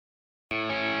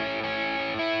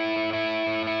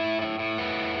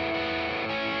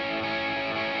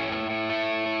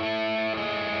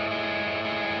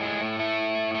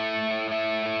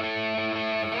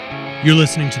You're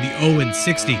listening to the Owen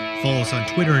 60. Follow us on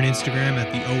Twitter and Instagram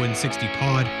at the Owen 60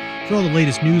 Pod for all the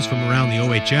latest news from around the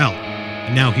OHL.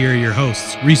 And now here are your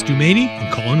hosts, Reese Dumaney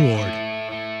and Colin Ward.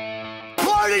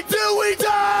 Party till we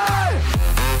die!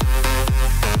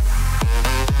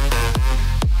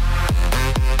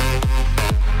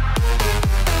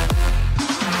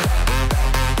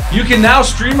 You can now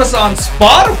stream us on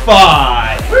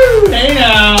Spotify. Woo! Hey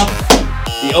now.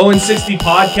 The Owen 60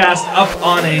 podcast up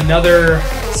on another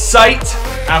site.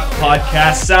 Apple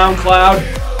Podcasts,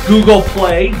 SoundCloud, Google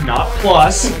Play, not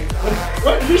Plus.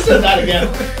 What? You said that again.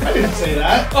 I didn't say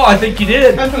that. Oh, I think you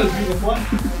did. I thought it was Google Play.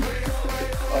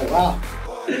 Oh, wow.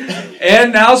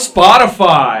 And now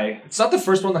Spotify. It's not the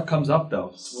first one that comes up, though.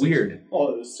 It's weird.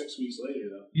 Oh, it was 6 weeks later,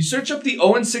 though. You search up the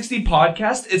Owen 60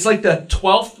 podcast, it's like the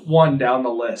 12th one down the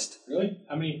list. Really?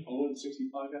 How many Owen 60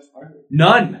 podcasts are there?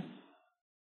 None.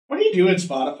 What are you doing,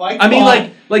 Spotify? I mean,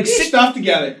 like get your stuff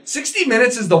together. 60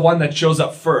 Minutes is the one that shows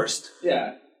up first.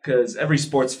 Yeah. Because every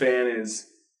sports fan is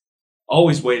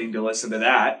always waiting to listen to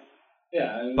that.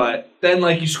 Yeah. But then,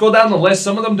 like, you scroll down the list,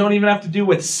 some of them don't even have to do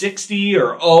with 60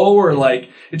 or O or, like,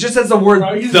 it just has the word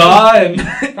the and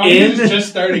in. It's just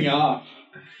starting off.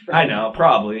 I know,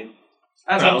 probably.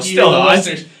 I don't know, It's still though.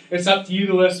 It's up to you,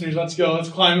 the listeners. Let's go. Let's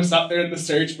climb us up there in the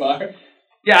search bar.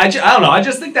 Yeah, I don't know. I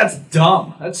just think that's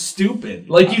dumb. That's stupid.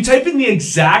 Like, you type in the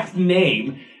exact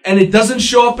name, and it doesn't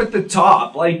show up at the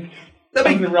top. Like, that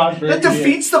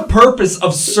defeats the purpose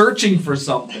of searching for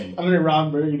something. I'm going to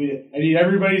Ron Burgundy. I need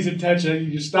everybody's attention. I need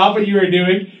you to stop what you are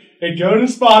doing and go to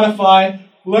Spotify,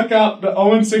 look up the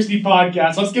Owen 60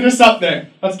 podcast. Let's get us up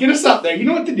there. You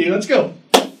know what to do. Let's go.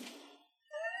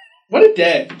 What a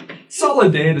day.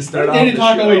 Solid day to start off. Day to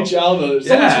talk show. OHL, though.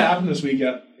 So much happened this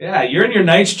weekend. Yeah, you're in your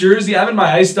Knights jersey. I'm in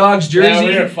my Ice Dogs jersey. Yeah,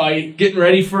 we're going to fight. Getting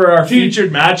ready for our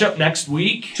featured matchup next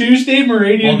week. Tuesday,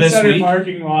 Meridian Center week.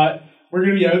 Parking lot. We're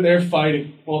going to be out there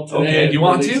fighting. Well, today. Okay, do you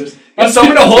want to? Let's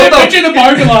someone to hold up in the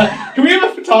parking lot. Can we have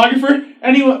a photographer?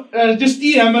 Anyone? Just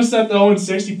DM us at the Owen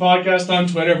 60 podcast on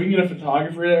Twitter. If we can get a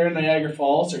photographer there in Niagara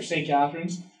Falls or St.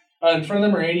 Catharines in front of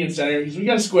the Meridian Center, because we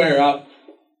got to square up.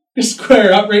 Just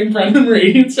square up right in front of the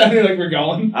Meridian Center like we're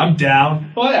going. I'm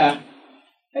down. Oh, yeah.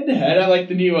 Head to head. I like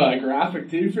the new graphic,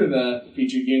 too, for the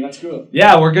featured game. That's cool.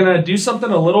 Yeah, we're going to do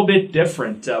something a little bit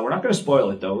different. We're not going to spoil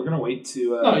it, though. We're going to wait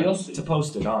to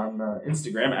post it on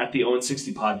Instagram at the Owen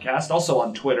 60 Podcast. Also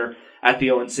on Twitter at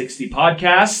the Owen 60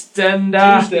 Podcast. And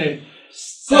Tuesday,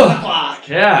 7 o'clock.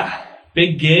 Yeah,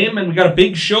 big game, and we got a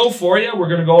big show for you. We're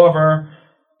going to go over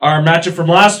our matchup from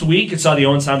last week. It saw the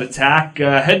Owen Sound Attack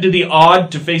head to the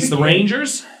Odd to face the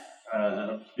Rangers.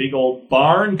 Big old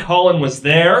barn. Colin was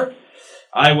there.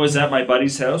 I was at my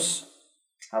buddy's house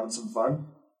having some fun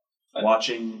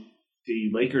watching the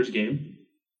Lakers game.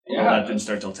 Yeah, that didn't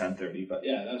start till 10:30, but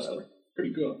yeah, that's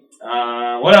pretty cool.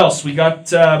 What else? We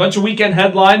got a bunch of weekend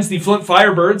headlines. The Flint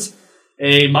Firebirds,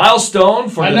 a milestone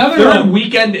for the third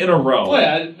weekend in a row. Oh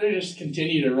yeah, they just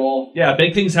continue to roll. Yeah,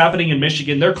 big things happening in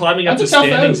Michigan. They're climbing up the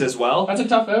standings as well. That's a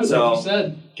tough out, like you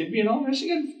said. Could be in all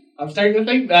Michigan. I'm starting to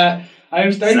think that.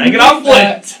 I'm starting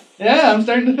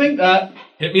to think that.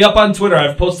 Hit me up on Twitter.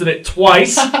 I've posted it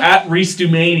twice at Reese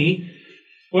Dumaney.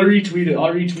 We'll retweet it.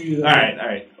 I'll retweet it. All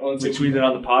right. We tweet it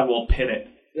on the pod. We'll pin it.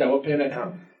 Yeah, we'll pin it.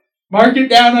 Mark it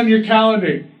down on your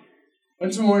calendar.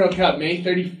 When's Memorial Cup? May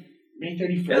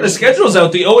 31st. Yeah, the schedule's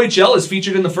out. The OHL is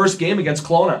featured in the first game against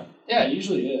Kelowna. Yeah, it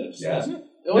usually is. Yeah. Isn't it?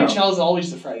 The OHL is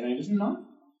always the Friday night, isn't it not?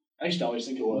 I used to always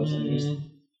think it was.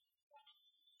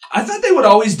 I thought they would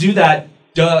always do that.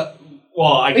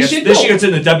 Well, I guess this year it's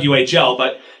in the WHL,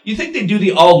 but you think they do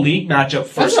the all-league matchup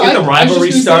first, get the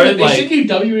rivalry started? They should do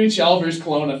WHL versus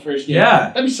Kelowna first game. Yeah.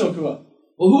 That'd be so cool.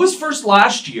 Well, who was first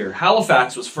last year?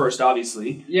 Halifax was first,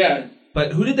 obviously. Yeah.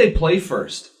 But who did they play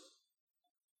first?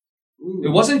 Ooh. It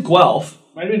wasn't Guelph.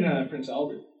 Might have been Prince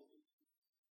Albert.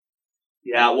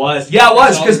 Yeah, it was.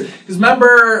 Because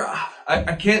remember,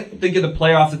 I can't think of the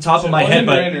player off the top of my head,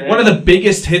 but one of the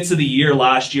biggest hits of the year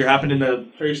last year happened in the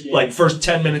first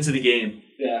 10 minutes of the game.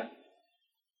 Yeah.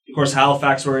 Of course,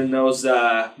 Halifax were in those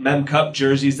Mem Cup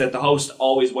jerseys that the host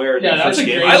always wear in the first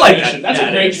game. I like that. That's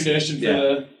a great tradition for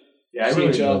the I really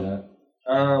enjoy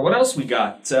that. What else we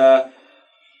got?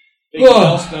 Big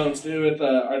milestones, too, with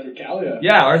Arthur Kaliev.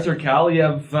 Yeah, Arthur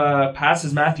Kaliev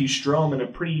passes Matthew Strome in a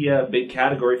pretty big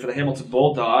category for the Hamilton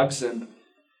Bulldogs. And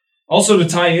also to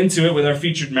tie into it with our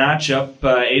featured matchup,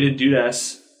 Aiden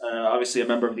Dudas, obviously a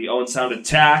member of the Owen Sound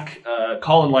Attack.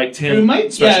 Colin liked him,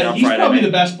 especially on Friday. He's probably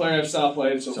the best player I've saw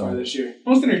playing so far this year.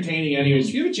 Most entertaining anyways.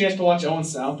 If you have a chance to watch Owen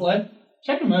Sound play,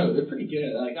 check them out. They're pretty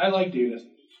good. I like Dudas.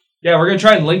 Yeah, we're going to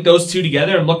try and link those two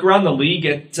together and look around the league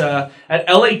at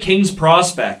LA Kings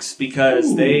prospects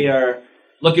because they are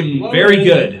looking very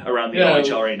good around the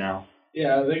OHL right now.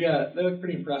 Yeah, they look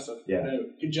pretty impressive. Yeah.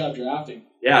 Good job drafting.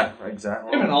 Yeah,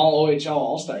 exactly. They have an all OHL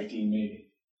All-Star team, maybe.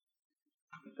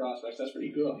 The prospects, that's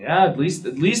pretty cool. Yeah, at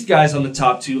least guys on the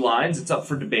top two lines. It's up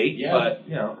for debate, but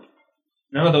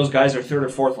none of those guys are third or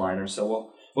fourth liners.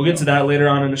 So we'll get to that later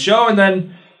on in the show, and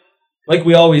then, like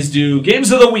we always do,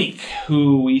 games of the week.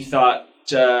 Who we thought,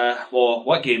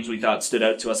 what games we thought stood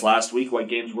out to us last week. What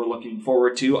games we're looking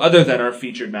forward to, other than our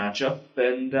featured matchup.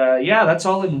 And that's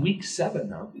all in week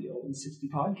 7 of the Owen 60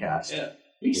 podcast. Yeah.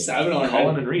 Week 7 on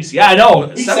Colin and Reese. Yeah, I know.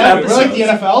 Week 7. We're like the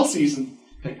NFL season.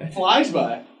 It flies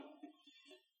by.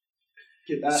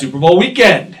 Get that. Super Bowl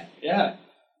weekend. Yeah.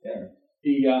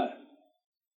 You got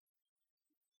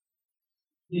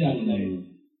tonight.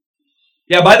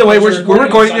 Yeah, by the way, we're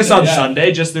recording this on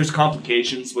Sunday. Just there's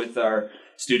complications with our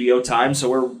studio time, so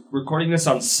we're recording this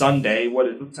on Sunday. What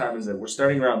time is it? We're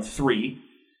starting around 3,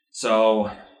 so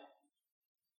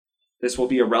this will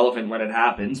be irrelevant when it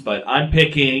happens. But I'm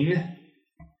picking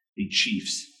the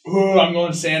Chiefs. Ooh, I'm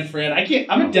going San Fran.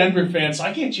 I'm a Denver fan, so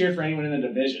I can't cheer for anyone in the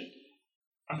division.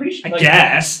 I'm pretty sure. I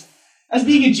guess. As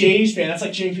being a Jays fan, that's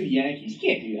like cheering for the Yankees. You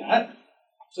can't do that.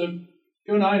 So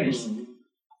go Niners.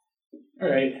 All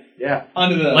right. Yeah.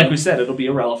 Like we said, it'll be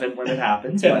irrelevant when it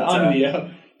happens. Yeah,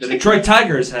 but, the Detroit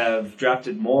Tigers have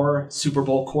drafted more Super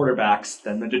Bowl quarterbacks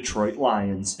than the Detroit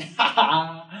Lions.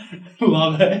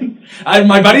 Love it.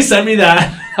 My buddy sent me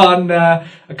that on a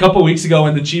couple weeks ago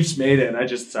when the Chiefs made it. And I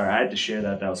had to share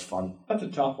that. That was fun. That's a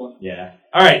tough one. Yeah.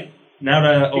 All right. Now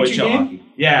to OHL hockey.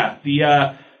 Yeah.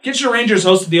 The Kitchener Rangers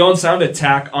hosted the Owen Sound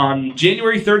Attack on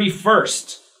January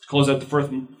 31st to close out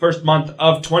the first month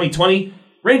of 2020.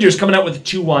 Rangers coming out with a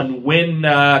 2-1 win.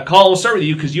 Colin, we'll start with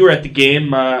you because you were at the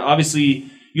game. Obviously,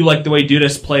 you liked the way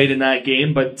Dudas played in that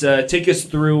game, but take us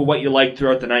through what you liked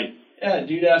throughout the night. Yeah,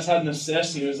 Dudas had an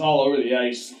assist. He was all over the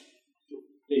ice.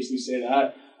 Basically say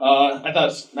that. I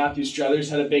thought Matthew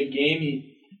Struthers had a big game.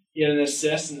 He had an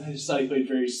assist, and I just thought he played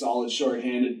very solid,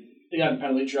 short-handed. He got in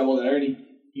penalty trouble there, and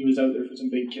he was out there for some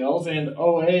big kills. And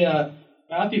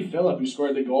Matthew Phillip, who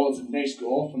scored the goal, it's a nice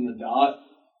goal from the dot.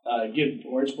 Good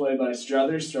boards play by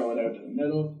Struthers, throw it out to the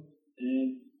middle,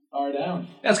 and are down.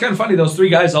 Yeah, it's kind of funny. Those 3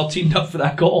 guys all teamed up for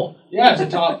that goal. Yeah,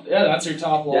 that's their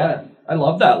top line. Yeah, I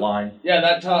love that line.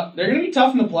 Yeah, they're going to be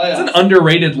tough in the playoffs. It's an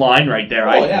underrated line right there,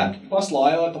 I think. Plus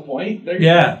Lyle at the point.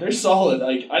 They're solid.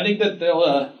 I think that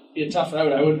they'll be a tough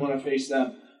out. I wouldn't want to face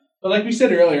them. But like we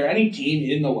said earlier, any team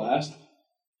in the West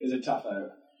is a tough out.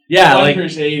 Yeah, 1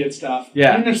 versus 8, it's tough.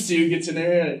 Yeah. Even if Sioux gets in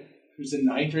there, who's in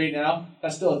 9th right now,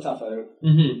 that's still a tough out.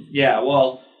 Mm-hmm. Yeah,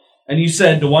 well, and you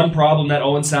said the one problem that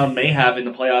Owen Sound may have in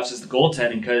the playoffs is the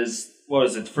goaltending because,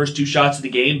 the first 2 shots of the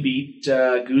game beat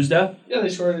Guzda? Yeah, they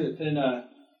scored it within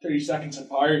 30 seconds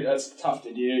apart. That's tough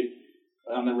to do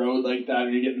on the road like that.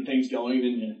 When you're getting things going,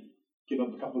 then you give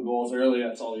up a couple of goals early.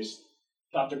 That's always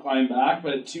tough to climb back,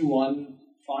 but a 2-1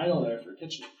 final there for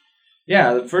Kitchener.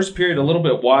 Yeah, the first period a little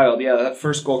bit wild. Yeah, that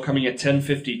first goal coming at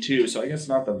 10:52, so I guess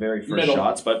not the very first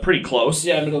shots, but pretty close.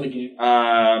 Yeah, middle of the game.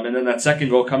 And then that second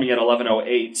goal coming at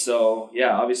 11:08, so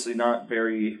yeah, obviously not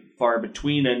very far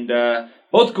between. And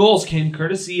both goals came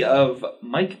courtesy of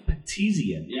Mike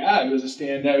Petizian. Yeah, it was a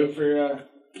standout for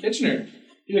Kitchener.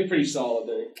 He looked pretty solid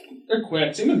there. They're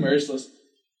quick. Same with Merciless.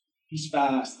 He's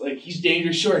fast. He's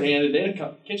dangerous short-handed.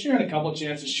 Kitchener had a couple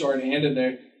chances short-handed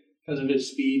there because of his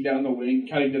speed down the wing,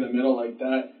 cutting to the middle like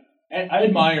that. And I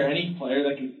admire any player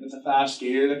that's a fast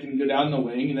skater that can go down the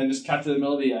wing and then just cut to the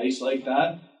middle of the ice like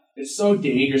that. It's so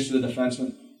dangerous for the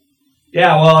defenseman.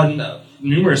 Yeah, well, and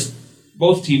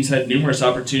both teams had numerous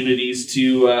opportunities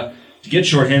to get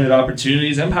shorthanded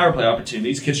opportunities and power play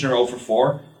opportunities. Kitchener 0 for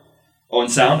 4, Owen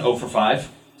Sound 0 for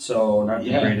 5. So not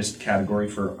the greatest category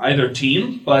for either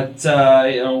team, but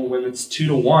when it's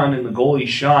 2-1 and the goalies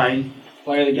shine.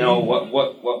 Player of the game.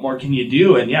 What more can you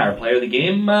do? And our player of the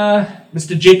game,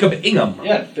 Mr. Jacob Ingham.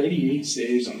 Yeah, 38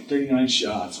 saves on 39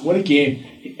 shots. What a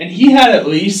game. And he had at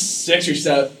least 6 or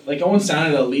 7, Owen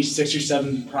Sound had at least 6 or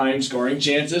 7 prime scoring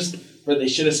chances where they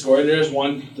should have scored. There was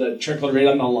one that trickled right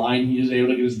on the line. He was able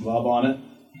to get his glove on it,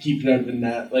 keep it out of the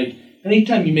net.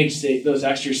 Anytime you make those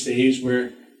extra saves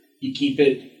where you keep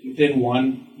it within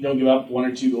 1, you don't give up 1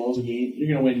 or 2 goals a game, you're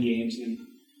going to win games. And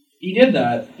he did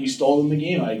that. He stole them the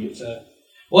game, I get to.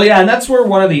 Well, yeah, and that's where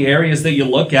one of the areas that you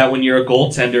look at when you're a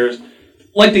goaltender,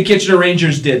 like the Kitchener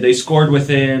Rangers did. They scored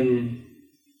within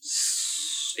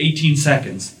 18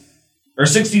 seconds. Or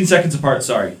 16 seconds apart,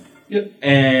 sorry. Yep.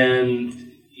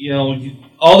 And,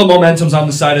 all the momentum's on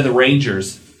the side of the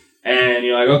Rangers. And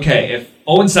you're like, okay, if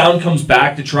Owen Sound comes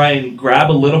back to try and grab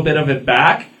a little bit of it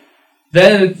back,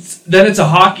 then it's a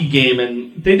hockey game.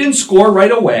 And they didn't score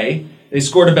right away. They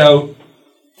scored about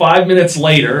 5 minutes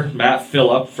later, Matt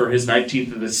Phillip for his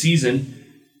 19th of the season.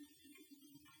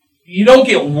 You don't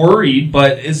get worried,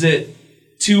 but is it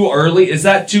too early? Is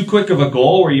that too quick of a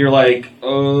goal where you're like,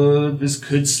 oh, this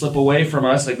could slip away from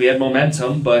us? Like, we had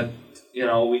momentum, but,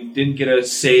 we didn't get a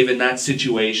save in that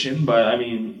situation. But, I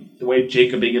mean, the way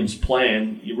Jacob Ingham's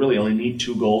playing, you really only need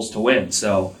 2 goals to win.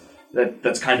 So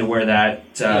that's kind of where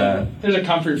that... There's a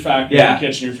comfort factor in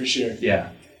Kitchener for sure.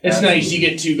 Yeah. It's absolutely nice you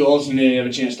get 2 goals and you have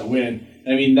a chance to win.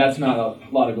 I mean, that's not a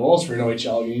lot of goals for an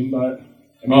OHL game, but...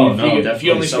 I mean, if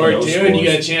you only score 2 and you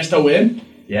get a chance to win,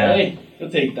 hey,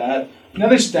 you'll take that.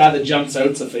 Another stat that jumps out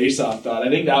is the face-off dot. I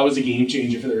think that was a game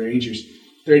changer for the Rangers.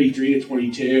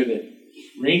 33-22, the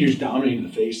Rangers dominated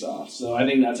the face-off. So I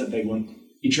think that's a big one.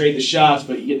 You trade the shots,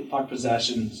 but you get puck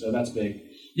possession, so that's big.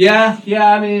 Yeah.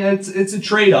 I mean, it's a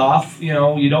trade-off. You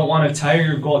don't want to tire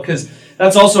your goal, because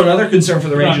that's also another concern for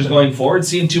the Rangers going forward,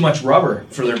 seeing too much rubber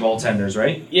for their goaltenders,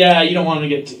 right? Yeah, you don't want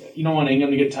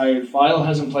Ingham to get tired. Philo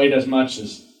hasn't played as much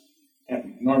as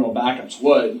normal backups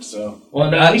would, so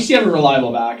at least you have a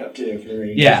reliable backup too for the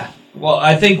Rangers. Yeah. Well,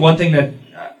 I think one thing that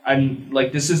I'm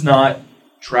like, this is not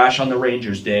trash on the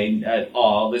Rangers day at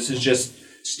all. This is just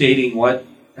stating what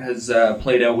has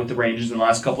played out with the Rangers in the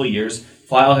last couple of years.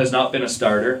 Philo has not been a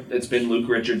starter. It's been Luke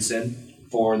Richardson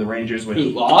for the Rangers, which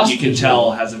you can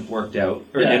tell hasn't worked out,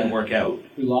 or didn't work out.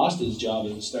 Who lost his job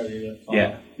as a starter.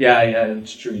 Yeah,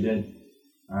 it's true, he did.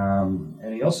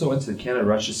 And he also went to the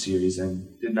Canada-Russia series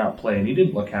and did not play, and he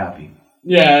didn't look happy.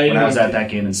 Yeah, when I was at that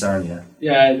game in Sarnia.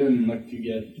 Yeah, it didn't look too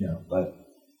good. But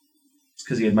it's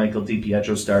because he had Michael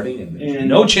DiPietro starting, and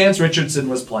no chance Richardson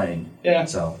was playing. Yeah.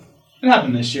 So it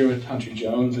happened this year with Hunter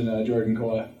Jones and Jordan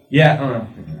Coy. Yeah.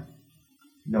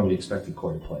 Nobody expected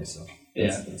Coy to play, so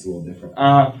that's a little different.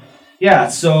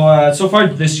 So far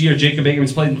this year, Jacob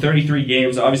Ingham's played in 33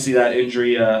 games. Obviously, that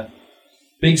injury,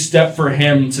 big step for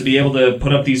him to be able to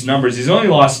put up these numbers. He's only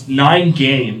lost 10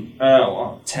 games.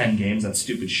 That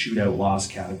stupid shootout loss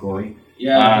category.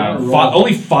 Yeah,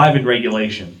 only 5 in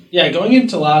regulation. Yeah, going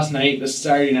into last night, the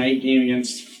Saturday night game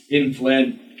in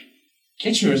Flint,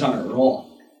 Kitchener was on a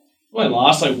roll. Well, they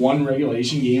lost like 1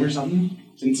 regulation game or something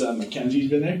since Mackenzie's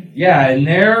been there. Yeah, in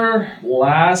their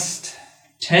last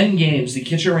 10 games, the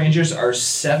Kitchener Rangers are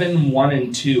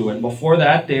 7-1-2, and before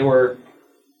that they were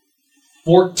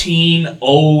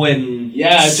 14-0-6.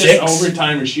 Yeah, it's just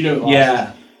overtime or shootout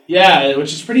losses. Yeah,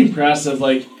 which is pretty impressive.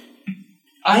 Like,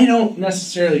 I don't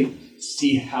necessarily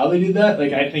see how they do that.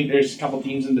 Like, I think there's a couple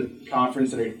teams in the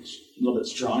conference that are a little bit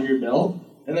stronger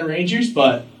built than the Rangers,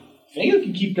 but if England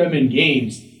can keep them in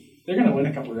games, they're going to win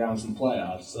a couple of rounds in the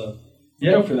playoffs. So,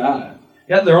 go for that.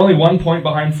 Yeah, they're only 1 point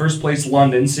behind first place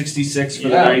London, 66 for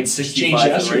the Knights,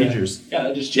 65 for the Rangers. Yeah,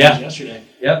 that just changed yesterday.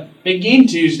 Yep. Big game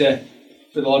Tuesday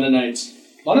for the London Knights.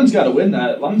 London's got to win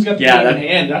that. London's got the game in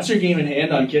hand. That's their game in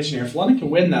hand on Kitchener. If London can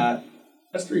win that,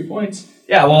 that's 3 points.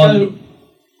 Yeah, well,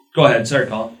 go ahead. Sorry,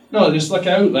 Colin. No, just look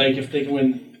out. Like, if they can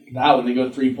win that one, they go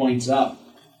 3 points up.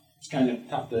 It's kind of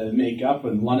tough to make up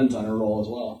when London's on a roll as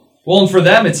well. Well, and for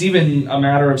them, it's even a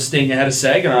matter of staying ahead of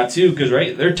Saginaw, too, because,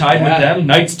 they're tied with them.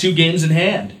 Knights 2 games in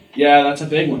hand. Yeah, that's a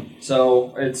big one.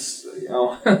 So, it's,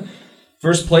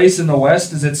 first place in the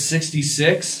West is at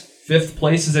 66. 5th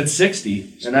place is at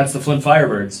 60, and that's the Flint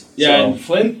Firebirds. Yeah, and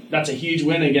Flint, that's a huge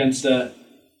win against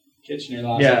Kitchener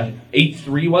last night.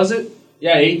 8-3, was it?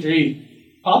 Yeah, 8-3.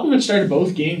 Popovich started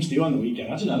both games, too, on the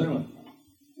weekend. That's another one.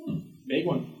 Big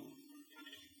one.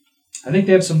 I think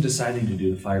they have some deciding to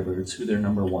do, the Firebirds, who their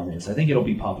number 1 is. I think it'll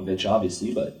be Popovich,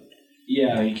 obviously, but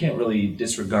you can't really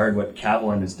disregard what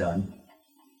Kavalin has done.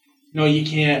 No, you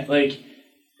can't. Like,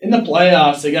 in the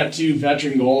playoffs, they got 2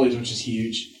 veteran goalies, which is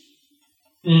huge.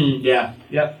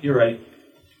 Yep, you're right.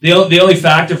 The only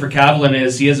factor for Kavalin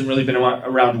is he hasn't really been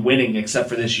around winning except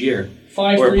for this year,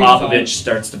 where Popovich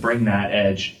starts to bring that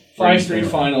edge. 5-3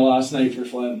 final last night for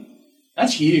Flint.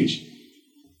 That's huge.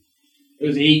 It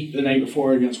was 8 the night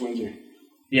before against Windsor.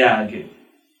 Yeah, I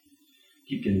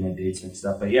keep getting my dates mixed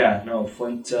up, but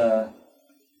Flint.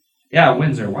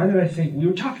 Windsor. Why did I think we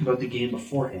were talking about the game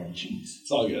beforehand? Jeez,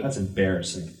 it's all good. That's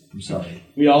embarrassing. I'm sorry.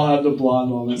 We all have the blonde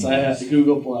moments. I have to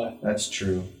Google Play. That's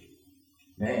true.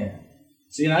 Man.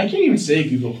 See, and I can't even say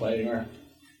Google Play anymore.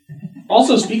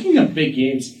 Also, speaking of big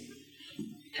games,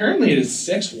 currently it is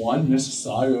 6-1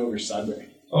 Mississauga over Sudbury.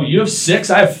 Oh, you have 6?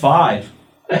 I have 5.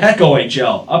 The heck,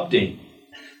 OHL. Update.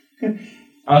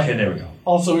 Okay, there we go.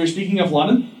 Also, we were speaking of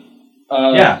London.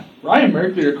 Ryan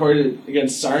Merkley recorded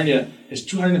against Sarnia his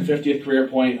 250th career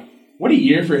point. What a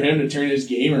year for him to turn his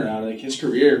game around. Like, his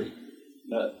career,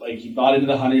 he bought into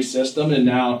the Hunters system, and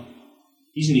now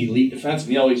he's an elite defenseman.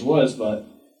 He always was, but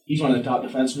he's one of the top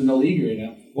defensemen in the league right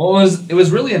now. Well, it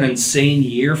was really an insane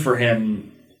year for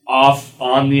him off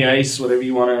on the ice, whatever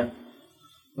you want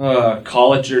to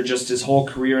call it, or just his whole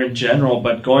career in general.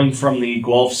 But going from the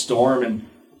Guelph Storm and,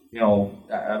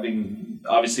 having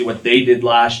obviously what they did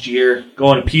last year,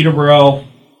 going to Peterborough.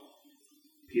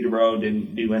 Peterborough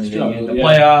didn't do anything in the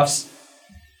playoffs.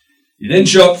 You didn't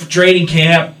show up for training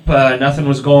camp. Nothing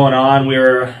was going on. We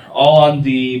were all on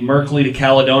the Merkley to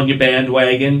Caledonia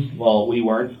bandwagon. Well, we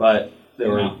weren't, but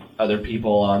there were other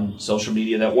people on social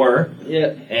media that were.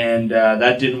 Yeah. And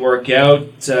that didn't work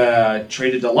out.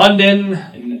 Traded to London.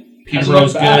 And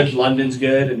Peterborough's good. London's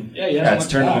good. And it's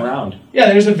turning around. Yeah,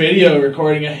 there's a video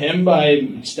recording of him by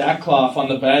Stackclough on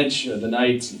the bench of the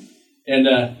Knights.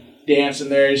 And dancing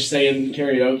there, saying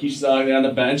karaoke song on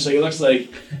the bench. Like, it looks like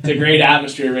it's a great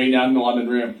atmosphere right now in the London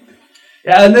room.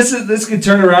 Yeah, and this could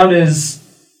turn around his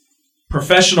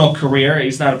professional career.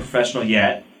 He's not a professional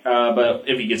yet, but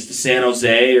if he gets to San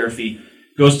Jose or if he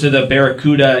goes to the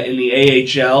Barracuda in the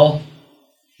AHL,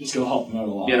 it's going to help him out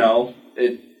a lot.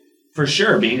 For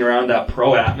sure, being around that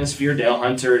pro atmosphere. Dale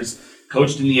Hunter's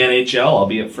coached in the NHL,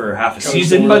 albeit for half a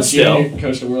season, but still.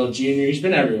 Coached the World Junior. He's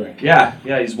been everywhere. Yeah,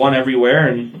 he's won everywhere,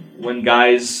 and when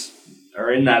guys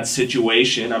are in that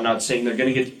situation, I'm not saying they're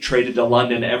going to get traded to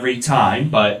London every time,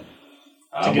 but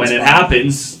when it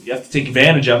happens, you have to take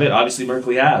advantage of it. Obviously,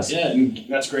 Merkley has. Yeah, and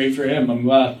that's great for him. I'm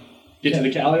glad. Get to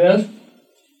the Kaliev.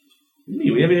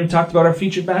 We haven't even talked about our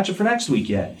featured matchup for next week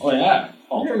yet. Oh, yeah.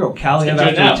 We're going to go Kaliev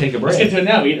after we take a break. Let's get to it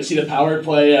now. We get to see the power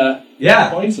play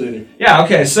points leader. Yeah,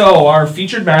 okay. So our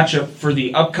featured matchup for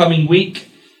the upcoming week,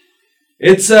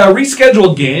 it's a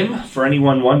rescheduled game for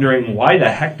anyone wondering why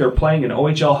the heck they're playing an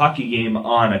OHL hockey game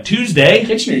on a Tuesday.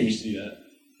 Kitchener used to do that.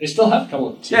 They still have a couple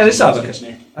of Tuesdays. Yeah, they still have a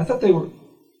Kitchener. I thought they were...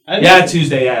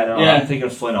 Tuesday, I'm thinking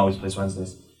of Flint always plays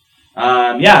Wednesdays.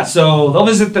 So they'll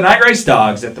visit the Niagara Ice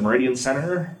Dogs at the Meridian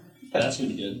Center. Yeah, that's going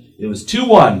to be good. It was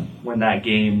 2-1 when that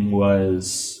game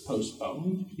was...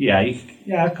 Postponed? Yeah,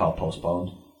 I'd call it postponed.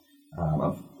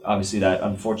 Obviously, that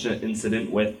unfortunate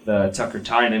incident with Tucker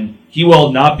Tynan. He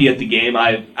will not be at the game.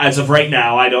 As of right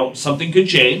now, something could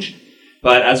change.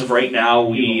 But as of right now,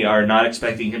 we are not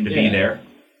expecting him to be there.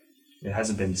 It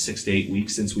hasn't been 6 to 8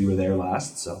 weeks since we were there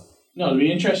last, so... No, it'll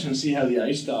be interesting to see how the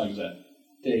Ice Dogs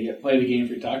play the game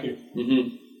for Tucker.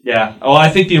 Mm-hmm. Yeah. Oh, I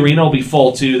think the arena will be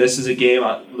full, too. This is a game,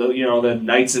 the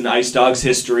Knights and Ice Dogs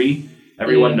history.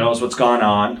 Everyone knows what's gone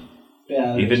on.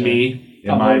 Yeah. Even me.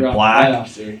 In my black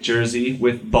jersey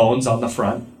with bones on the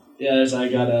front. Yeah, I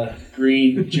got a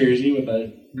green jersey with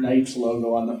a Knights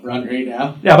logo on the front right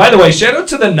now. Yeah, by the way, shout out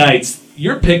to the Knights.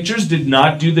 Your pictures did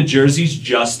not do the jerseys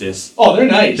justice. Oh, they're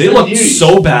nice. They look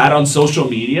so bad on social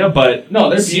media, but no,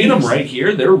 they're seeing them right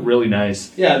here, they're really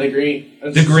nice. Yeah, the green.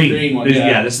 The green one.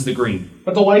 This is the green.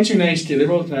 But the whites are nice too. They're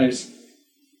both nice.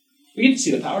 We get to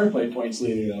see the power play points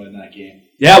leader though in that game.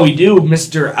 Yeah, we do,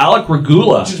 Mr. Alec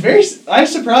Regula. Which is I'm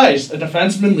surprised. A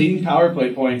defenseman leading power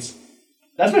play points.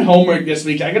 That's my homework this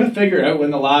week. I got to figure out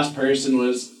when the last person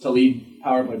was to lead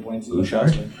power play points.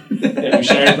 Bouchard?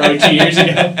 Bouchard probably 2 years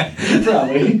ago.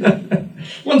 Probably.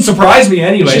 Wouldn't surprise me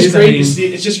anyways.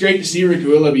 It's just great to see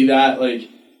Regula be that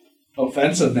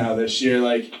offensive now this year,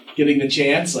 getting the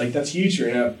chance. That's huge for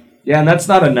him. Yeah, and that's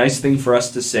not a nice thing for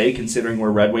us to say considering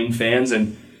we're Red Wing fans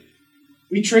and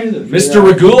we traded him. Mr.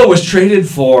 Regula was traded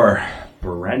for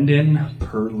Brendan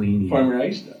Perlini. Former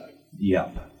Ice Dog.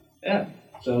 Yep. Yeah.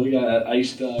 So we got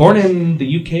Ice Dog. Born in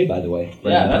the UK, by the way.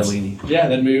 Brendan Perlini. Yeah,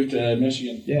 then moved to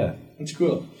Michigan. Yeah. That's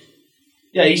cool.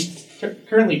 Yeah, he's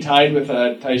currently tied with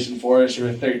Tyson Forrester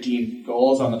with 13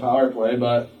 goals on the power play,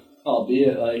 but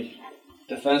albeit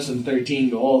defense and 13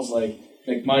 goals,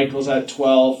 McMichael's at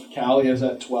 12, Kalia's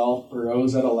at 12,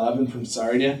 Perot's at 11 from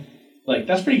Sarnia.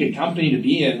 That's pretty good company to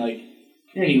be in.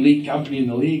 You're an elite company in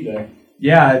the league there.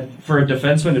 Yeah, for a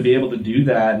defenseman to be able to do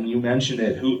that, and you mentioned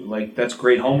it, that's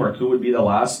great homework. Who would be the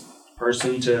last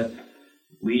person to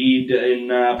lead in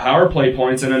power play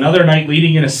points? And another night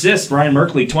leading in assists, Ryan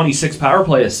Merkley, 26 power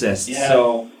play assists. Yeah.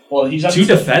 So, he's up two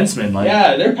defensemen.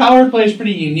 Yeah, their power play is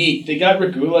pretty unique. They got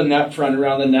Regula net front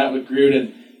around the net with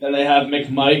Gruden. Then they have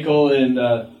McMichael and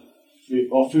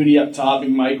Foodie up top,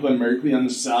 McMichael and Merkley on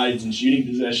the sides and shooting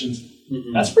positions.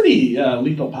 Mm-hmm. That's pretty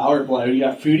lethal power play. You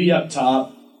got Foodie up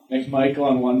top, McMichael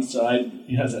on one side.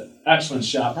 He has an excellent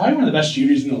shot. Probably one of the best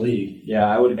shooters in the league. Yeah,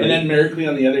 I would agree. And then Merkley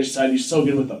on the other side. He's so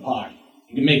good with the puck.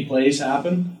 He can make plays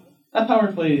happen. That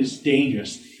power play is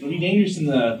dangerous. It'll be dangerous in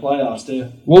the playoffs, too.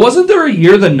 Well, wasn't there a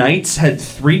year the Knights had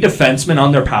 3 defensemen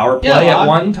on their power play at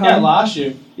one time? Yeah, last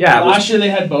year. Yeah, last year they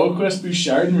had Boquist,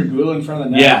 Bouchard, and Regula in front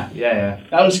of the net. Yeah.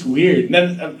 That was weird. And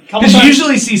then because you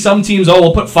usually see some teams,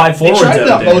 we'll put 5 forwards out there. They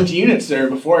tried both units there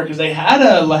before because they had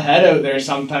a Lahead out there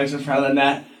sometimes in front of the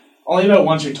net. only about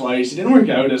once or twice. It didn't work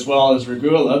out as well as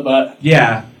Regula, but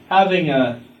Yeah. having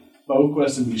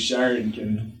Boquist and Bouchard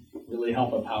can really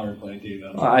help a power play too,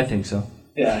 though. I think so.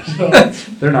 Yeah. So,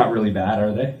 They're not really bad,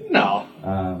 are they? no.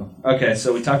 Okay,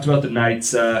 so we talked about the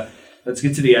Knights. Let's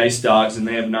get to the Ice Dogs, and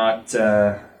they have not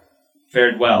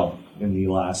fared well in the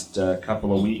last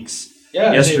couple of weeks.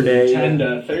 Yeah, yesterday. They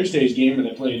attend Thursday's game where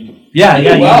they played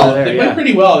pretty well. There, they played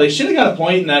pretty well. They should have got a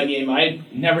point in that game. I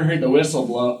never heard the whistle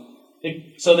blow.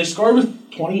 So they scored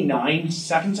with 29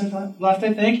 seconds left,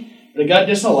 I think. But it got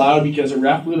disallowed because the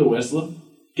ref blew the whistle.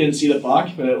 Couldn't see the puck,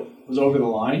 but it was over the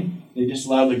line. They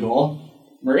disallowed the goal.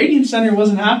 Meridian Center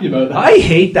wasn't happy about that. I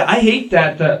hate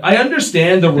that. I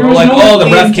understand the There rule, was like, no the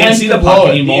ref can't intent see to the blow puck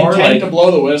it. anymore. The intent to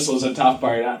blow the whistle is a tough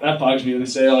part. That bugs me when they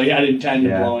say, "Oh, he had intent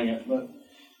of Yeah. blowing it." But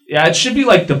Yeah, it should be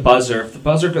like the buzzer. If the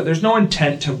buzzer there's no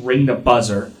intent to ring the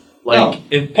buzzer. Like, no.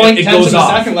 it Point it 10 goes of a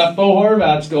off. second left Bo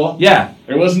Horvat's goal. Yeah.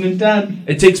 There wasn't intent.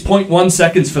 It takes 0.1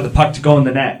 seconds for the puck to go in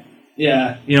the net.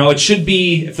 Yeah. You know, it should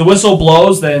be, if the whistle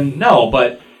blows, then no.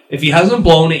 But if he hasn't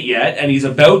blown it yet and he's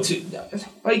about to,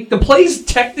 like, the play's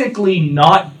technically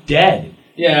not dead.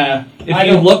 Yeah. If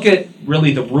you look at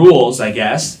really the rules, I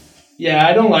guess. Yeah,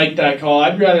 I don't like that call.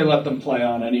 I'd rather let them play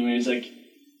on anyways, like,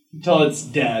 until it's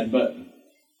dead, but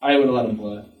I would have let them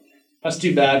play. That's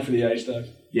too bad for the Ice Dogs.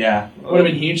 Yeah. Would have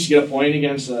been huge to get a point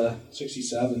against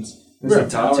 67s. This is a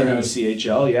top team in the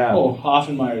CHL, yeah. Oh,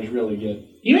 Hoffenmeyer is really good.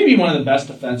 He may be one of the best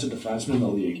defensive defensemen in the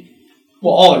league.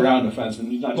 Well, all-around defenseman.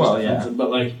 He's not just defensive,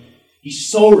 but, like, he's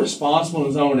so responsible in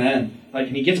his own end. Like,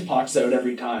 and he gets pucks out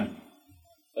every time.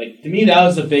 Like, to me, that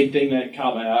was the big thing that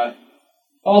caught my eye.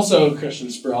 Also, Christian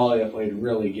Spiralia played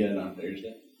really good on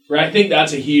Thursday. Where I think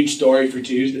that's a huge story for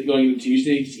Tuesday, going into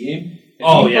Tuesday's game.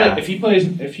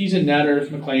 If he's in net or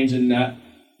if McLean's in net,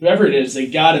 whoever it is, they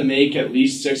got to make at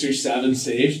least 6 or 7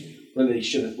 saves where they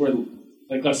should have,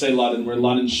 like, let's say London, where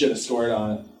London should have scored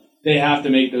on it. They have to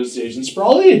make those saves. And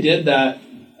Spiralia did that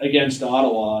against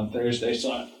Ottawa on Thursday,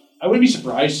 so I wouldn't be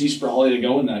surprised to see Spiralia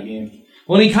go in that game.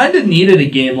 Well, he kind of needed a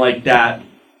game like that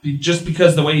just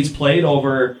because the way he's played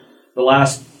over the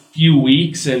last few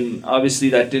weeks, and obviously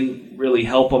that didn't really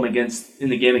help him in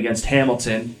the game against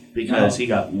Hamilton because he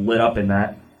got lit up in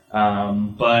that.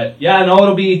 But yeah, no,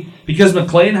 it'll be because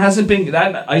McLean hasn't been,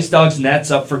 that Ice Dogs net's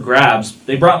up for grabs.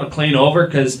 They brought McLean over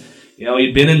because, you know,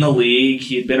 he'd been in the league,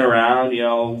 he'd been around, you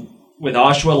know, with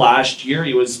Oshawa last year.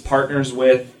 He was partners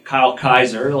with Kyle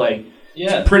Kaiser, like,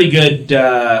 it's a pretty good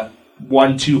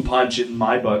 1-2 punch in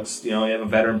my books. You know, you have a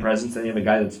veteran presence, then you have a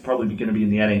guy that's probably going to be in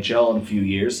the NHL in a few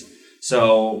years.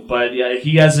 So, but yeah,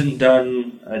 he hasn't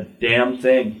done a damn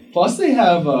thing. Plus, they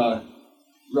have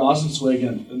Rosenzweig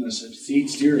in the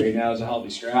seats too right now as a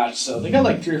healthy scratch. So they got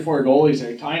like 3 or 4 goalies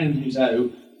there. Tynan, who's out,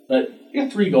 but you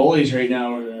got 3 goalies right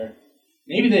now. Where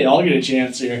maybe they all get a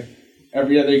chance here.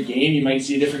 Every other game, you might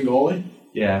see a different goalie.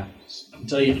 Yeah.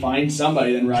 Until you find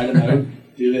somebody, then ride them out.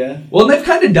 Do that. Well, they've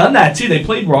kind of done that too. They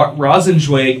played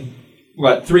Rosenzweig,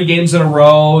 3 games in a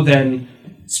row, then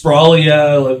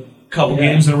Spiralia couple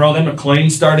games in a row. Then McLean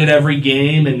started every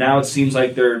game, and now it seems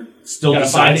like they're still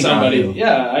deciding somebody.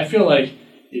 Yeah, I feel like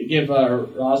you give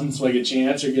Rosenzweig a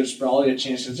chance or give Sprawley a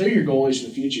chance because they're your goalies for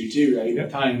the future too, right?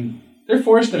 Yep. They're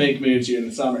forced to make moves here in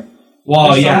the summer.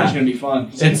 Well, this summer's going to be fun.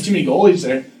 There's too many goalies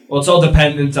there. Well, it's all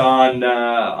dependent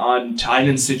on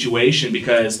Tynan's situation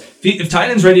because if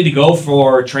Tynan's ready to go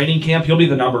for training camp, he'll be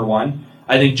the number 1.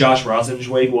 I think Josh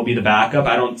Rosenzweig will be the backup.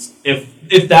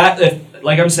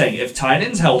 Like I'm saying, if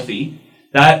Tynan's healthy,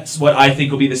 that's what I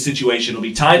think will be the situation. It'll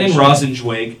be Tynan,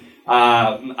 Rosenzweig.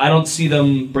 I don't see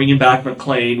them bringing back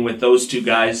McLean with those 2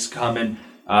 guys coming.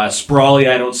 Sprawley,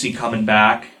 I don't see coming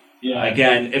back. Yeah.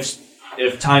 Again,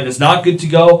 if Tynan's not good to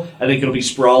go, I think it'll be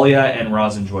Sprawlia and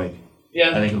Rosenzweig.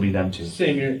 Yeah. I think it'll be them 2.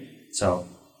 Same here. So.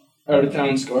 Out of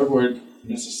town scoreboard,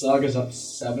 Mississauga's up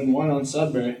 7-1 on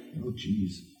Sudbury. Oh,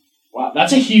 jeez. Wow,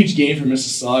 that's a huge game for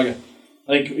Mississauga.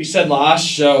 Like we said last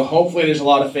show, hopefully there's a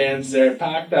lot of fans there.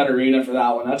 Pack that arena for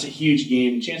that one. That's a huge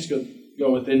game. A chance to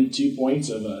go within 2 points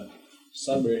of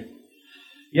Sudbury.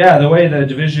 Yeah, the way the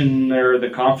division or the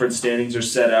conference standings are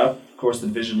set up, of course the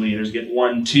division leaders get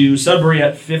 1-2. Sudbury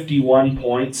at 51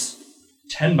 points,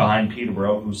 10 behind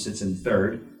Peterborough, who sits in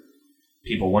 3rd.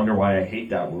 People wonder why I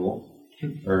hate that rule.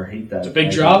 Or hate that. It's a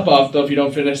big drop-off, though, if you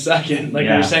don't finish 2nd. Like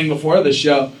we were saying before the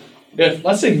show. If,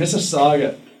 let's say,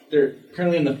 Mississauga, they're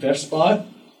currently in the 5th spot.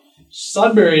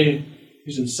 Sudbury,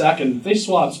 who's in 2nd, if they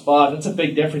swap spot, that's a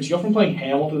big difference. You go from playing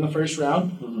Hamilton in the first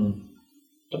round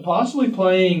to possibly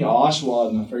playing Oshawa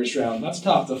in the first round. That's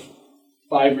tough. The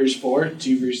 5 versus 4,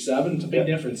 2 versus 7, it's a big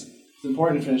difference. It's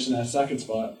important to finish in that second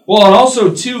spot. Well, and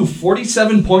also, too,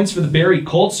 47 points for the Barrie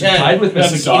Colts, who tied with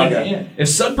Mississauga. If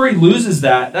Sudbury loses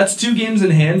that, that's 2 games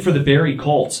in hand for the Barrie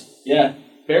Colts. Yeah,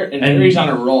 and Barrie's on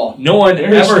a roll. No one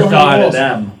ever thought of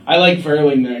them. I like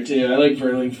Verling there, too. I like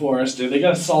Verling Forrester. They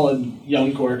got a solid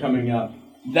young core coming up.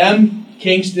 Them,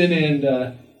 Kingston, and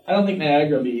I don't think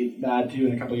Niagara will be bad, too,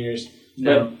 in a couple of years.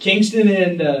 No. But Kingston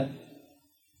and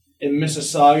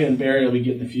Mississauga and Barrie will be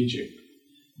good in the future.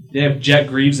 They have Jet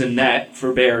Greaves in net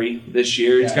for Barrie this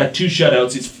year. He's got 2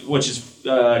 shutouts, which is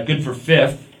good for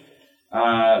 5th.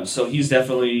 So he's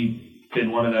definitely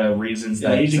been one of the reasons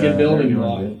that he's a good building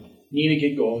block. Need a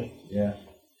good goalie. Yeah.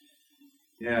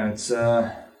 Yeah, it's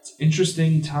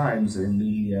interesting times in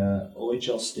the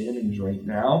OHL standings right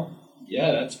now.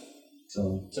 Yeah,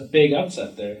 it's a big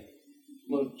upset there.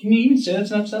 Well, can you even say that's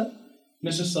an upset?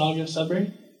 Mississauga,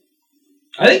 Sudbury?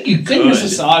 I think you could.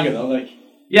 Mississauga, though.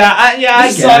 I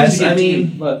guess. I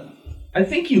mean, but I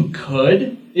think you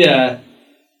could. Yeah.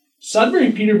 Sudbury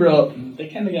and Peterborough, they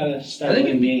kind of got to start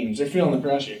winning games. They're feeling the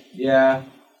pressure. Yeah.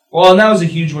 Well, and that was a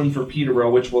huge one for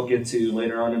Peterborough, which we'll get to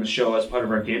later on in the show as part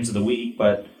of our Games of the Week.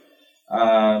 But,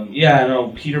 I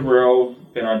know Peterborough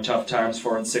been on tough times,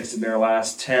 4-6 in their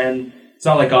last 10. It's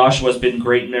not like Oshawa's been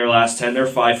great in their last 10. They're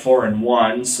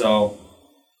 5-4-1, so...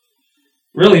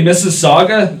 Really,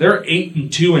 Mississauga, they're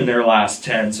 8-2 in their last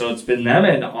 10, so it's been them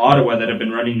and Ottawa that have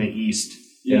been running the East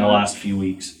in the last few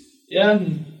weeks. Yeah,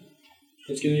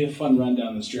 it's going to be a fun run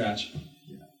down the stretch.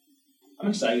 Yeah. I'm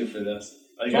excited for this.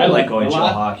 I like OHL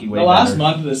hockey way better. The last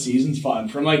month of the season's fun.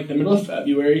 From the middle of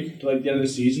February to the end of the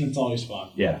season, it's always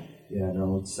fun. Yeah,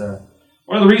 it's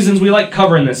one of the reasons we like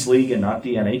covering this league and not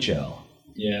the NHL.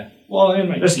 Yeah. Well,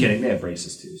 just kidding, they have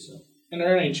races too. So. And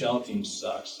our NHL team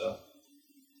sucks, so...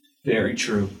 Very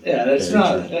true. Yeah, it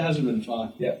hasn't been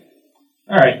fun. Yeah.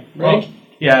 All right. Break?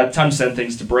 Well, time to send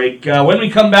things to break. When we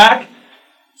come back,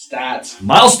 stats.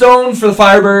 Milestone for the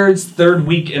Firebirds, 3rd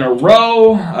week in a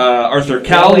row. Arthur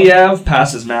Kaliev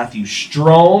passes Matthew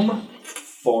Strome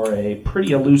for a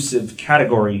pretty elusive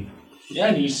category. Yeah,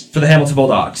 and he's for the Hamilton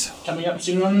Bulldogs. Coming up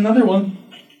soon on another one.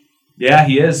 Yeah,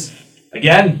 he is.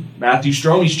 Again, Matthew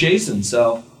Strome, he's chasing,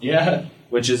 so. Yeah.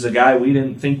 Which is a guy we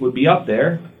didn't think would be up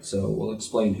there. So we'll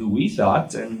explain who we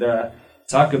thought and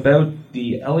talk about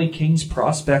the LA Kings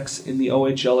prospects in the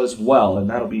OHL as well. And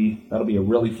that'll be a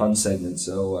really fun segment.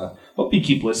 So hope you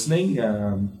keep listening.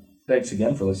 Thanks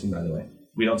again for listening, by the way.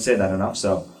 We don't say that enough,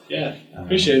 so. Yeah,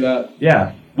 appreciate that.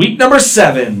 Yeah. Week number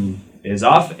 7 is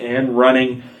off and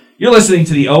running. You're listening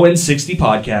to the Owen 60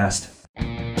 podcast.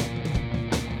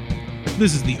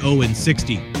 This is the Owen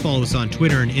 60. Follow us on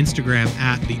Twitter and Instagram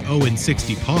at the Owen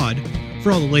 60 Pod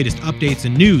for all the latest updates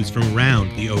and news from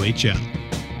around the OHL.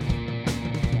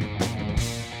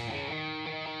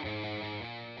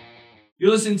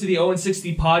 You're listening to the Owen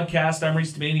 60 podcast. I'm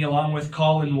Reese Demaney along with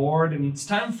Colin Ward, and it's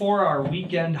time for our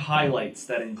weekend highlights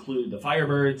that include the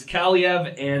Firebirds,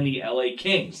 Kaliev, and the LA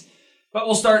Kings. But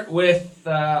we'll start with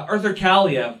Arthur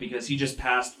Kaliev because he just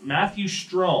passed Matthew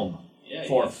Strome.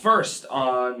 For first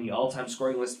on the all-time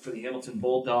scoring list for the Hamilton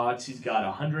Bulldogs. He's got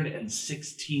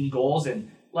 116 goals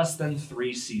in less than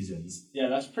 3 seasons. Yeah,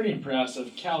 that's pretty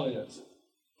impressive. Kaliev's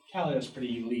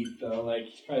pretty elite, though.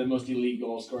 He's probably the most elite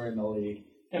goal scorer in the league.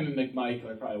 Him and McMichael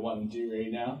are probably 1 and 2 right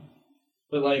now.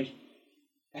 But,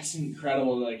 that's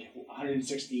incredible.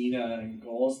 116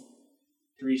 goals,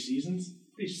 3 seasons.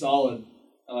 Pretty solid.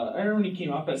 I remember when he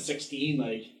came up at 16,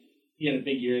 he had a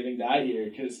big year, I think, that year,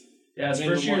 because... Yeah, his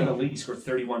first year in the league, he scored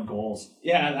 31 goals.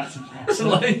 Yeah, that's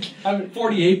impressive.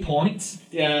 48 points.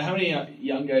 Yeah, how many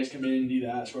young guys come in and do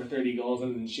that, score 30 goals,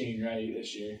 other than Shane Wright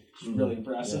this year? It's really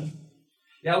impressive.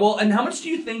 Yeah, well, and how much do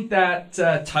you think that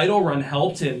title run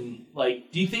helped him?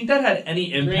 Do you think that had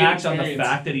any impact on the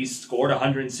fact that he's scored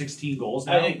 116 goals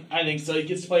now? I think so. He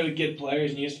gets to play with good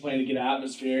players, and he gets to play in a good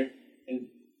atmosphere. And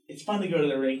it's fun to go to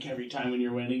the rink every time when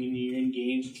you're winning and you're in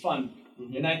games. It's fun.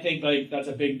 Mm-hmm. And I think that's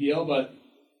a big deal, but...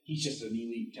 He's just an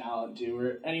elite talent, too,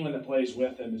 where anyone that plays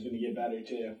with him is going to get better,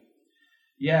 too.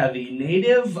 Yeah, the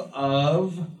native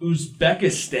of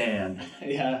Uzbekistan.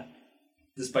 Yeah.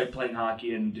 Despite playing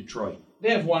hockey in Detroit. They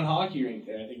have 1 hockey rink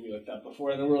there, I think we looked up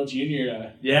before, in the World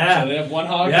Junior. Yeah. So they have 1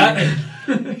 hockey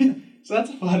rink. So that's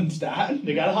a fun stat.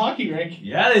 They got a hockey rink.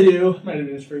 Yeah, they do. Might have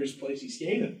been his first place he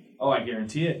skated. Oh, I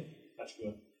guarantee it. That's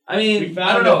good. I mean,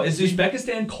 I don't know. Is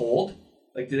Uzbekistan cold?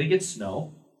 Do they get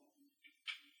snow?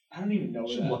 I don't even know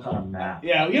where that is. Look on a map.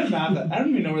 Yeah, we got a map. I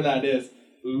don't even know where that is.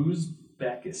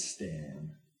 Uzbekistan.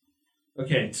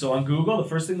 Okay, so on Google, the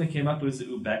first thing that came up was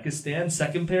Uzbekistan.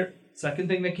 Second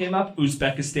thing that came up,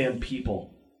 Uzbekistan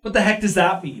people. What the heck does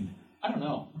that mean? I don't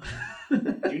know.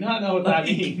 Do not know what that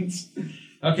means.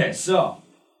 Okay, so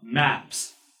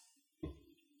Maps.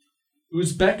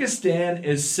 Uzbekistan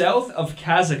is south of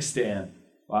Kazakhstan.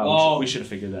 Wow, we should have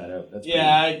figured that out. That's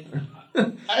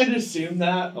I'd assume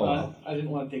that, but wow. I didn't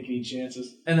want to take any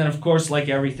chances. And then, of course, like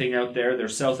everything out there, they're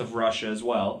south of Russia as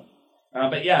well.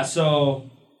 But yeah, so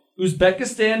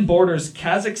Uzbekistan borders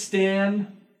Kazakhstan,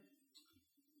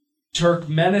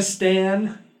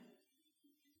 Turkmenistan,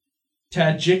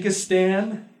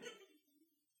 Tajikistan,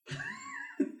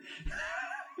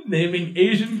 naming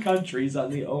Asian countries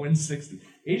on the Owen 60.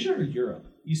 Asia or Europe?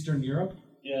 Eastern Europe?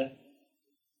 Yeah.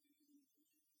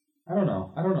 I don't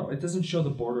know. It doesn't show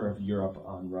the border of Europe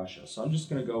on Russia, so I'm just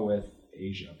going to go with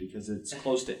Asia because it's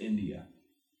close to India.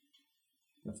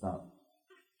 That's not.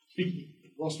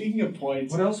 Speaking of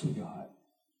points. What else we got?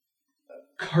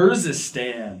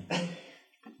 Kyrgyzstan.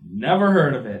 Never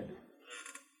heard of it.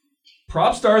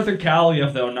 Props to Arthur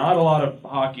Kaliev, though. Not a lot of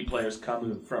hockey players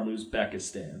come from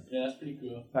Uzbekistan. Yeah, that's pretty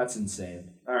cool. That's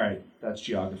insane. All right, that's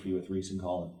geography with Reese and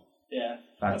Colin. Yeah.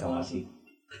 Back to hockey.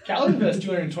 Kaliev has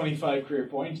 225 career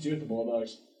points, too, at the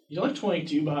Bulldogs. He's only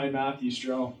 22 behind Matthew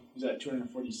Strome. He's at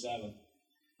 247.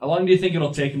 How long do you think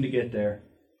it'll take him to get there?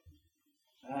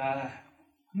 How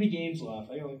many games left?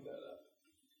 I gotta look that up.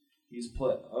 He's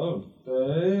played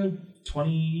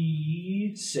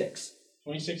 26.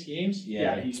 26 games?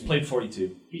 Yeah, he's played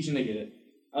 42. He's gonna get it.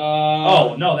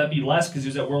 Oh, no, that'd be less because he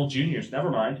was at World Juniors. Never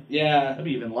mind. Yeah. That'd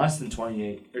be even less than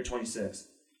 28 or 26.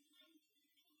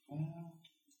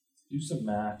 Do some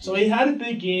math. So he had a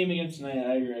big game against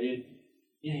Niagara.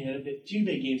 He had two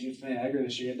big games against Niagara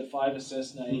this year. He had the 5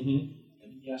 assist night and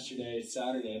yesterday,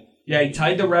 Saturday. Yeah, he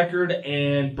tied the record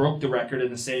and broke the record in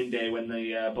the same day when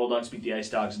the Bulldogs beat the Ice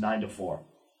Dogs 9-4.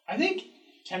 I think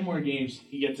 10 more games,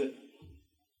 he gets it.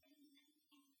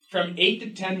 From 8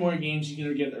 to 10 more games, he's going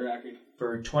to get the record.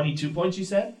 For 22 points, you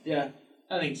said? Yeah,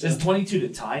 I think so. Is 22 to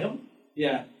tie him?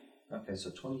 Yeah. Okay, so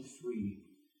 23.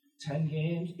 10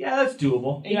 games? Yeah, that's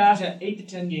doable. 8 to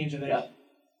 10 games, I think. Yeah.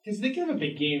 Because they can have a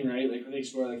big game, right? Like when they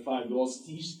score like 5 goals.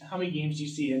 How many games do you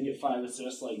see him get 5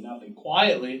 assists like nothing?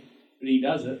 Quietly, but he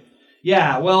does it.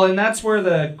 Yeah, well, and that's where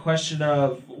the question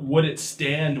of would it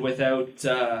stand without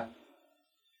Jan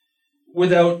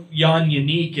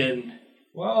Yannick and,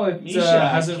 well, it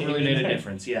hasn't really made a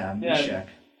difference. Yeah, Mishek.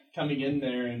 Coming in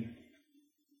there and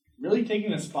really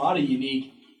taking the spot of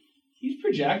Yannick. He's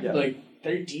projected like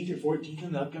 13th or 14th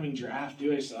in the upcoming draft,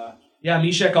 too, I saw. Yeah,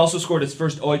 Mishek also scored his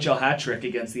first OHL hat trick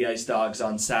against the Ice Dogs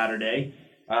on Saturday.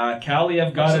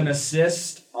 Kaliev got an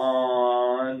assist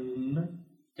on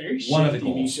one of the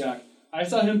goals. Mishek. I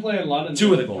saw him play in London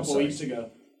a couple weeks ago.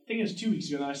 I think it was 2 weeks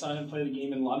ago, and I saw him play the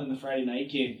game in London, the Friday night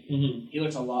game. Mm-hmm. He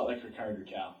looks a lot like Ricardo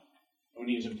Cal when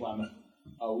he was in Plymouth.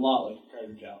 A lot like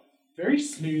Ricardo Cal. Very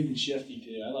smooth and shifty,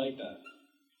 too. I like that.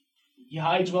 He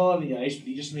hides well on the ice, but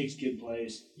he just makes good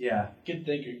plays. Yeah. Good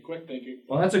thinker, quick thinker.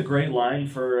 Well, that's a great line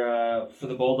for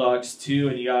the Bulldogs, too.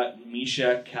 And you got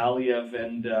Mishek, Kaliev,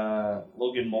 and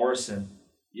Logan Morrison.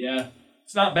 Yeah.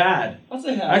 It's not bad.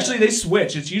 Actually, they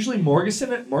switch. It's usually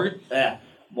Morrison or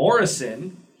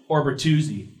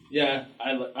Bertuzzi. Yeah,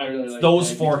 I really like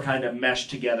those four kind of mesh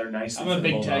together nicely. I'm a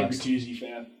big Tag Bertuzzi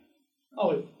fan.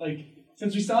 Oh,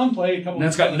 since we saw him play a couple. And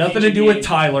that's got nothing to do with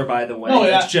Tyler, by the way. No,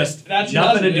 it's just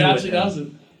nothing to do with him.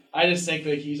 Doesn't. I just think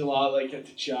he's a lot like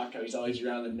Tkachuk, how he's always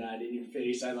around the net in your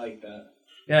face. I like that.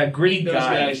 Yeah, gritty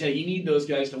guys. Yeah, you need those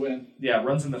guys to win. Yeah,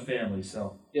 runs in the family.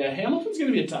 So yeah, Hamilton's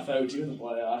going to be a tough out too in the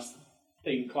playoffs.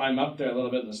 They can climb up there a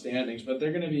little bit in the standings, but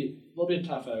they're going to be a little bit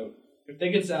tough out. If they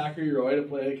get Zachary Roy to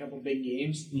play a couple big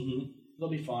games, they'll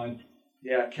be fine.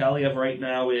 Yeah, Kaliev right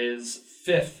now is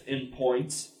 5th in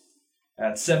points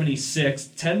at 76,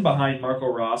 10 behind Marco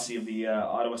Rossi of the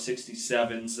Ottawa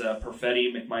 67s,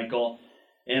 Perfetti, McMichael,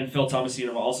 and Phil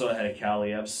Tomasino also ahead of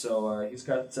Kaliev. So he's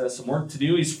got some work to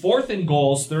do. He's 4th in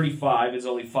goals, 35, is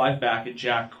only 5 back at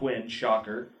Jack Quinn,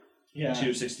 shocker. Yeah.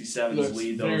 267s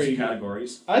lead those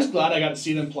categories. I was glad I got to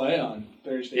see them play on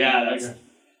Thursday. Yeah,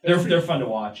 they're fun to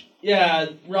watch. Yeah,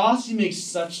 Rossi makes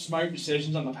such smart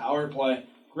decisions on the power play.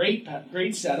 Great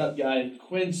setup guy. And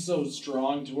Quinn's so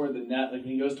strong toward the net. Like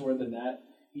when he goes toward the net,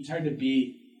 he's hard to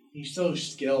beat. He's so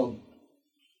skilled.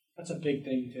 That's a big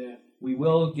thing too. We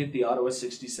will get the Ottawa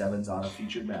 67s on a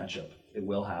featured matchup. It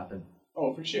will happen.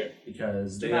 Oh, for sure.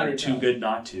 Because they are too good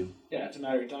not to. Yeah, it's a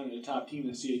matter of time. They're the top team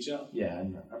in the CHL. Yeah,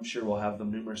 and I'm sure we'll have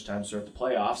them numerous times throughout the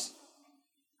playoffs.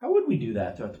 How would we do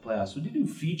that throughout the playoffs? Would you do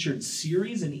featured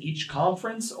series in each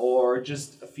conference or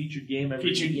just a featured game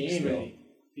every week?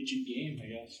 Featured game, I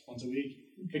guess, once a week.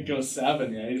 If it goes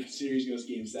 7, right? If a series goes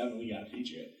game 7, we got to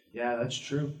feature it. Yeah, that's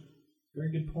true.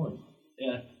 Very good point.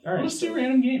 Yeah. All right. Let's do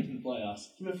random games in the playoffs.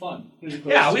 Keep it fun.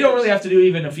 Yeah, we don't really have to do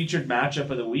even a featured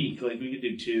matchup of the week. Like, we could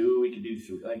do 2, we could do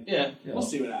 3. Like, we'll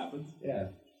see what happens. Yeah.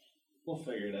 We'll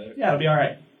figure it out. Yeah, it'll be all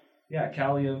right. Yeah,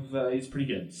 Kaliev, he's pretty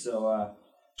good. So,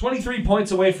 23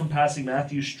 points away from passing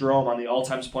Matthew Strome on the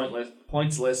all-time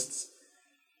points lists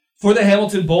for the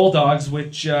Hamilton Bulldogs,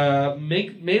 which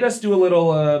made us do a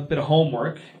little bit of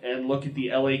homework and look at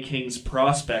the LA Kings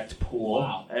prospect pool.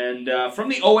 Wow. And from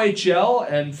the OHL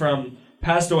and from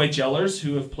past OHLers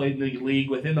who have played in the league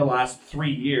within the last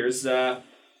 3 years, they're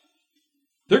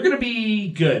going to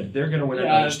be good. They're going to win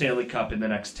another Stanley Cup in the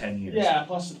next 10 years. Yeah,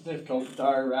 plus they've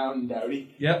Kopitar around and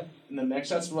Doughty. Yep. In the mix,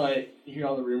 that's why you hear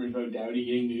all the rumors about Doughty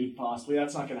getting moved, possibly.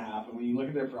 That's not going to happen. When you look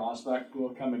at their prospect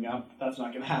pool coming up, that's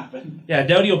not going to happen. Yeah,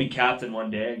 Doughty will be captain one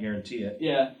day, I guarantee it.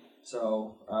 Yeah.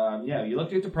 So, you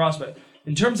look at the prospect.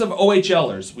 In terms of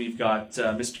OHLers, we've got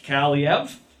Mr.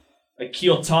 Kaliev,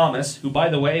 Akil Thomas, who, by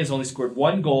the way, has only scored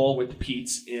 1 goal with the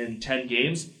Petes in 10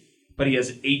 games, but he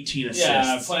has 18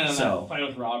 assists. Yeah, playing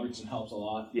with Robertson helps a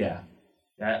lot. Yeah.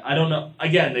 I don't know.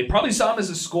 Again, they probably saw him as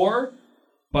a scorer,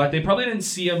 but they probably didn't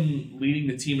see him leading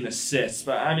the team in assists.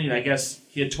 But, I mean, I guess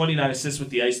he had 29 assists with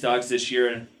the Ice Dogs this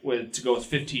year to go with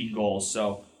 15 goals.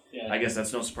 So, I guess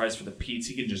that's no surprise for the Petes.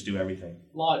 He can just do everything.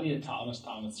 A lot needed Thomas,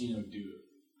 do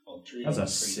it. That was a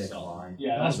sick line.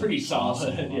 Yeah, that's pretty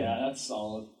solid. Awesome. Yeah, that's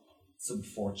solid. It's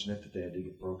unfortunate that they had to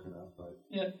get broken up, but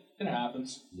yeah, it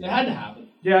happens. Yeah. It had to happen.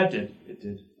 Yeah, it did. It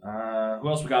did. Who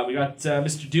else we got? We got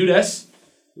Mr. Dudas,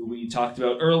 who we talked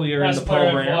about earlier in the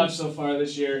program. I've watched so far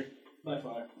this year, by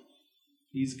far.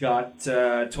 He's got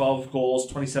 12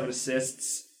 goals, 27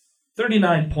 assists,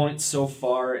 39 points so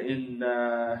far in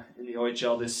the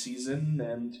OHL this season,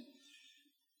 and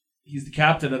he's the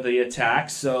captain of the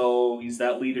attack, so he's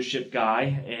that leadership guy.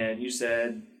 And you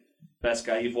said best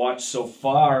guy you've watched so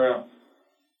far.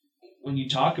 When you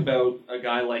talk about a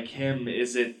guy like him,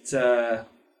 is it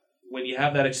when you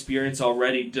have that experience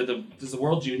already? Does the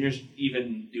World Juniors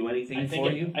even do anything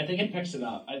for you? I think it picks it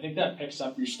up. I think that picks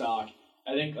up your stock.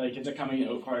 I think it's a coming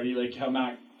out party. Like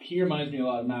how he reminds me a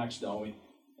lot of Max Domi.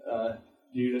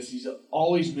 He's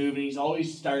always moving. He's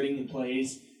always starting the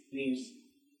plays. And he's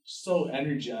so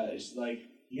energized. Like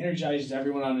he energizes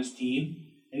everyone on his team,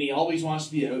 and he always wants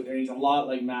to be out there. He's a lot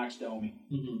like Max Domi.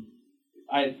 Mm-hmm.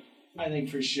 I think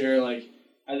for sure. I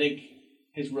think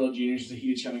his World Juniors is a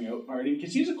huge coming out party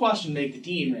because he's a question to make the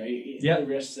team, right? Yeah. The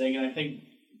risk thing, and I think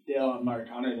Dale and Mark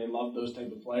Hunter, they love those type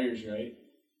of players, right?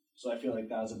 So I feel like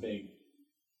that was a big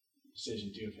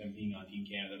decision too of him being on Team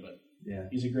Canada, but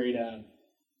he's a great ad.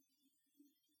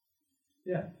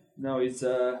 Yeah. No, he's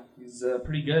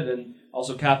pretty good, and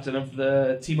also captain of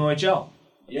the Team OHL.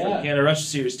 Yeah. For the Canada Russia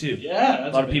Series too. Yeah.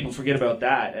 A lot of people forget about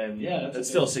that, and that's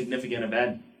still a significant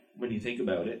event when you think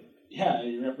about it. Yeah,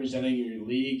 you're representing your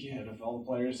league out of all the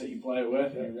players that you play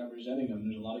with, and you're representing them.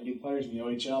 There's a lot of good players in the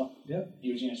OHL. Yeah.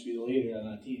 You have a chance to be the leader on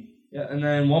that team. Yeah, and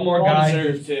then one more guy. Well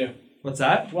deserved too. What's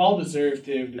that? Well deserved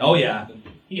too. Oh yeah.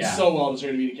 He's so well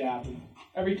deserved to be the captain.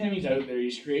 Every time he's out there,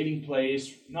 he's creating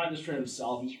plays, not just for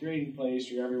himself. He's creating plays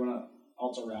for everyone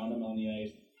else around him on the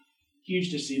ice.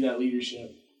 Huge to see that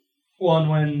leadership. Well, and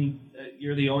when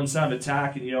you're the Owen Sound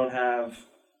attack and you don't have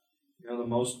the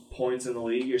most points in the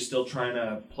league, you're still trying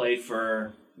to play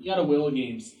for. You got to will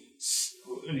games.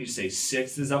 What do you say?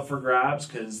 6th is up for grabs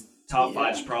because top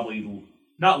 5's probably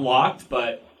not locked,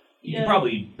 but you can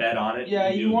probably bet on it. Yeah,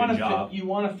 you want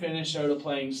to finish out of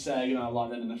playing Saginaw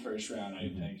London in the first round, I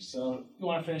think. So you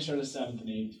want to finish out of 7th and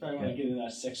 8th. You probably want to get in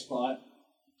that 6th spot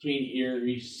between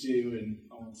Erie, Sioux, and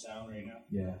Owen Sound right now.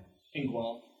 Yeah. And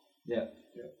Guelph. Yeah.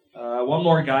 One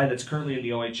more guy that's currently in the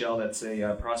OHL that's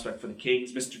a prospect for the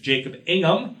Kings, Mr. Jacob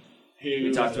Ingham.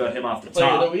 We talked about him off the Player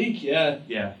top. of the week, yeah.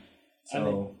 Yeah.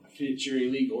 So future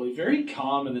elite goalie. Very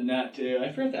calm in the net, too.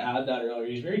 I forgot to add that earlier.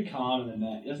 He's very calm in the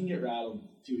net. He doesn't get rattled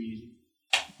too easy.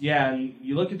 Yeah, and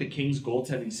you look at the Kings'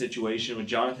 goaltending situation with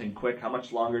Jonathan Quick. How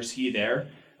much longer is he there?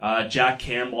 Jack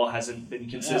Campbell hasn't been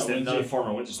consistent. Another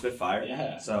former Windsor Spitfire.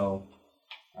 Yeah. So,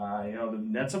 the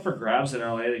net's up for grabs in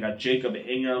LA. They got Jacob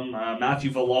Ingham.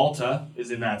 Matthew Villalta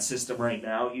is in that system right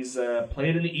now. He's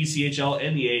played in the ECHL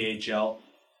and the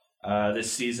AHL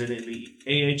this season. In the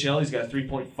AHL, he's got a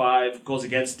 3.5 goals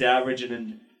against average and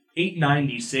an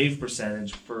 .890 save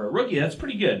percentage for a rookie. That's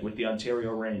pretty good with the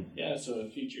Ontario Reign. Yeah, so a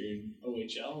featured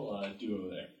OHL duo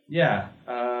there. Yeah.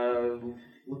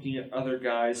 Looking at other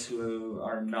guys who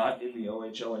are not in the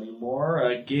OHL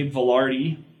anymore, Gabe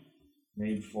Velarde,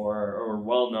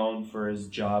 well known for his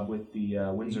job with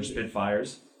the Windsor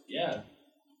Spitfires. Yeah. I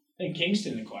think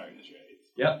Kingston acquired his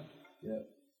rights. Yep.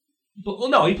 Well,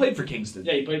 no, he played for Kingston.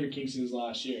 Yeah, he played for Kingston his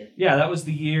last year. Yeah, that was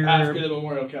the year after the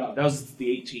Memorial Cup. That was the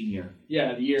 18 year.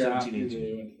 Yeah, the year 17, after 18.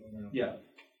 they went to the Memorial Cup.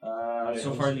 Yeah.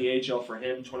 So far in the AHL for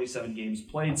him, 27 games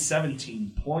played,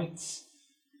 17 points.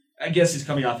 I guess he's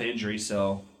coming off injury,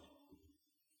 so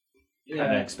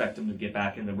kind of expect him to get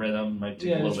back in the rhythm. Might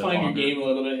take a little bit find longer. your game a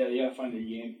little bit. Yeah, you got to find your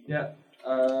game. Yeah.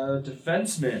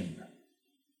 Defenseman.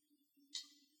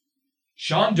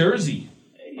 Sean Dursey.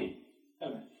 Hey.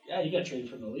 Yeah, you got traded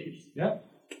from the Leafs. Yep.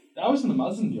 That was in the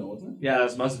Muzzin deal, wasn't it? Yeah, that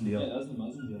was Muzzin deal. Yeah, that was the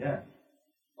Muzzin deal. Yeah.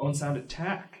 Owen Sound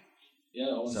Attack. Yeah,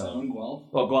 Owen Sound, Guelph.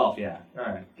 Well, Guelph, yeah. All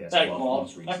right. Guess That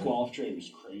Guelph. Guelph trade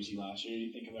was crazy last year.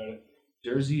 You think about it.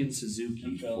 Dursey and Suzuki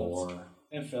And Phillips.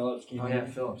 And Phillips came in. Yeah,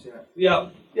 Phillips, yeah. Yeah.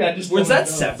 Yeah, just Was that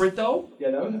Phillips. separate, though? Yeah,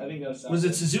 I think that was separate. Was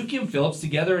it Suzuki and Phillips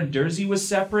together and Dursey was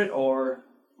separate, or...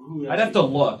 Ooh, I'd have to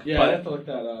look. Yeah, but I'd have to look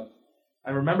that up. I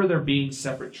remember there being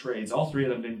separate trades. All three of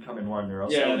them didn't come in one, or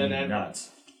else Yeah, that would then be nuts.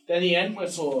 Then the end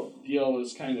whistle deal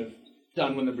was kind of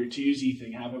done when the Bertuzzi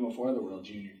thing happened before the World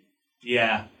Junior.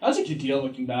 Yeah. That was a good deal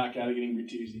looking back at it, getting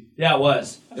Bertuzzi. Yeah, it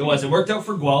was. It worked out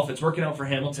for Guelph. It's working out for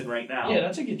Hamilton right now. Yeah,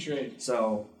 that's a good trade.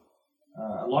 So,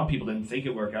 a lot of people didn't think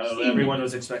it worked out. Everyone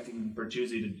was expecting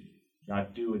Bertuzzi to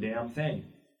not do a damn thing.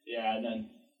 Yeah, and then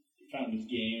he found his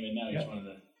game, and now he's one of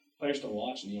the players to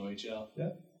watch in the OHL. Yeah.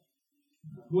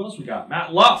 Who else we got?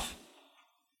 Matt Luff.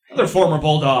 Another former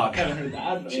Bulldog. I haven't heard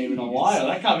that name in a while.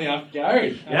 That caught me off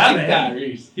guard. Yeah, I like man. that,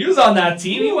 Reese. He was on that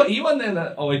team. He won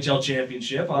the OHL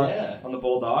championship on the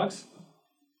Bulldogs.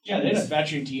 Yeah, they had a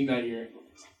veteran team that year.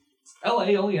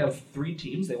 LA only have 3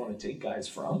 teams they want to take guys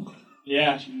from.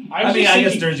 Yeah. I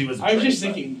guess Dursey was a I was trade, just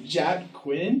thinking Jack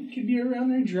Quinn could be around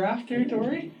their draft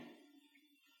territory.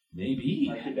 Maybe.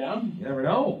 Mark it down. You never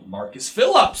know. Marcus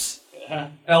Phillips. Yeah.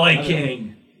 LA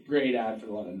King. Great ad for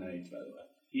the London Knights, by the way.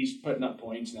 He's putting up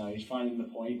points now. He's finding the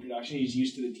point production. He's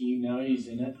used to the team now. He's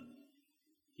in it.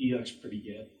 He looks pretty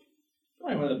good.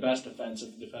 Probably one of the best defensive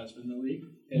defensemen in the league.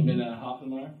 Him and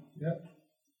Hoffenmeier. Yep.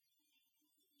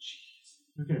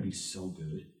 Jeez. They're going to be so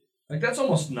good. Like, that's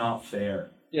almost not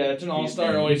fair. Yeah, it's an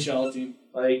all-star OHL team.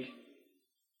 Like,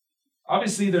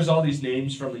 obviously there's all these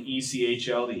names from the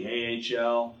ECHL, the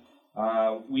AHL.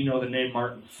 We know the name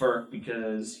Martin Furk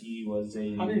because he was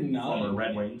a 109. former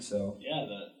Red Wing, so... Yeah,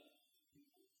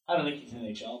 I don't think he's an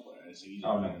NHL player, so he's a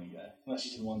running guy. Unless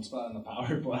he's in one spot on the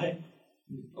power play.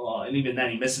 Well, and even then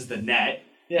he misses the net.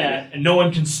 Yeah. And no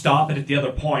one can stop it at the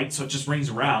other point, so it just rings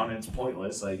around and it's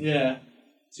pointless. Like, yeah.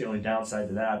 It's the only downside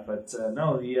to that. But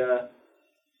no, the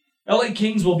LA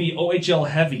Kings will be OHL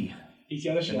heavy. He's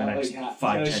got a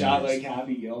shot like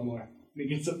Happy Gilmore. He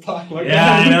gets a puck.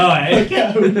 Yeah, I know. Look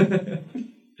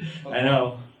out. I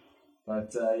know.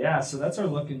 But yeah, so that's our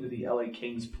look into the LA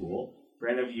Kings pool. For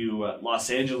any of you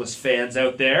Los Angeles fans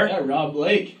out there. Yeah, Rob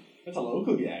Blake. That's a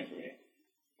local guy for me.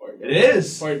 It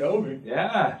is. Port Over.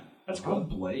 Yeah. That's Rob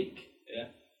cool. Blake. Yeah.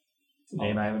 It's a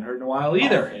name I haven't heard in a while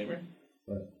either. Favorite.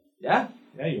 But yeah,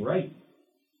 you're right.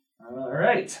 All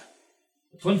right.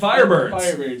 Flint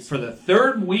Firebirds. For the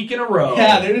 3rd week in a row.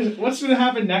 Yeah, what's going to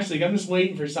happen next week? I'm just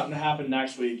waiting for something to happen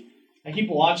next week. I keep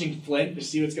watching Flint to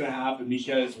see what's going to happen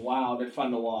because, wow, they're fun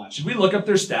to watch. Should we look up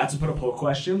their stats and put a poll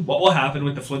question? What will happen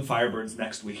with the Flint Firebirds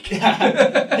next week?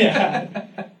 Yeah.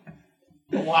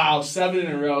 Wow, 7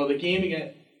 in a row. The game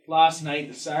again last night,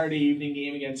 the Saturday evening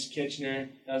game against Kitchener,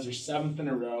 that was their 7th in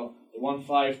a row. They won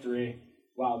 5-3.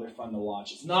 Wow, they're fun to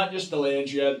watch. It's not just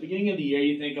Delandria. At the beginning of the year,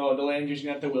 you think, Delandria's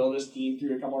going to have to will this team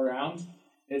through a couple of rounds.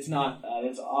 It's not that.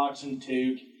 It's Oxen,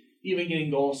 Tuke. Even getting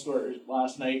goal scorers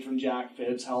last night from Jack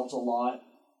Phibbs helps a lot.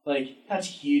 Like, that's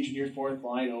huge when your 4th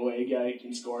line OA guy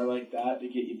can score like that to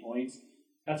get you points.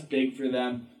 That's big for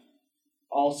them.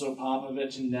 Also,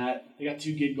 Popovich and net. They got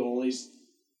 2 good goalies.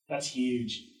 That's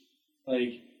huge.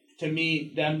 Like, to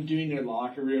me, them doing their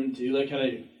locker room too, like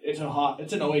it's an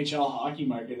OHL hockey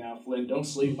market now, Flint. Don't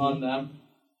sleep on them.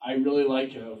 I really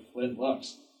like how Flint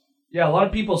looks. Yeah, a lot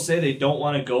of people say they don't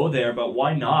want to go there, but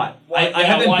why not? I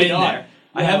haven't been there.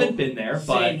 I haven't been there,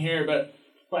 but... Same here, but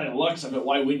by the looks of it,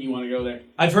 why wouldn't you want to go there?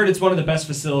 I've heard it's one of the best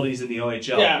facilities in the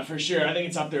OHL. Yeah, for sure. I think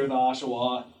it's up there with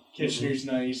Oshawa. Kitchener's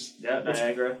nice. Yeah,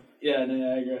 Niagara. Yeah,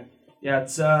 Niagara. Yeah,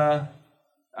 it's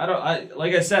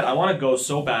like I said, I want to go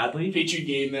so badly. Featured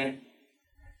game there.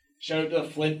 Shout out to the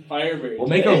Flint Firebirds. We'll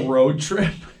make a road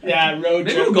trip. Yeah, road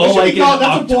Maybe trip. we'll go like in that's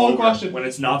October a poll question. when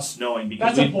it's not snowing.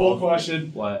 Because that's a poll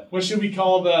question. What? What should we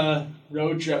call the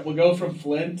road trip? We'll go from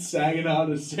Flint, Saginaw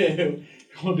to Sioux.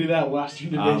 We'll do that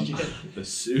Western Division. The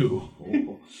Sioux.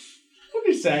 We'll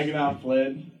do Saginaw,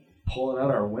 Flint. Pulling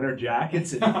out our winter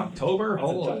jackets in October.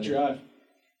 That's a tough drive.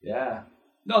 Yeah.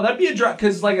 No, that'd be a drive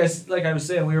because, like I was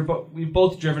saying, we've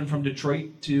both driven from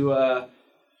Detroit to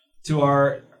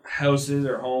our houses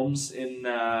or homes in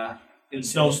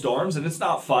snowstorms, and it's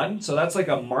not fun. So that's like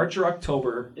a March or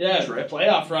October trip.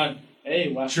 Playoff run.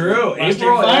 Hey, Western. True. Western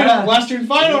April, Final. yeah. Western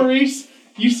Final, Reese.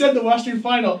 You said the Western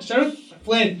Final. Shout out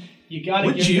Flynn. You got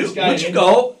to give this guy. Would you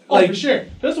go? Oh, for sure.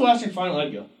 If there's a Western Final,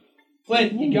 I'd go.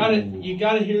 Flynn, you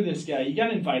gotta hear this guy. You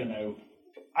gotta invite him out.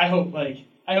 I hope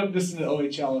this is the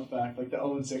OHL effect, like the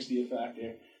Owen 60 effect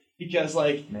here. Because,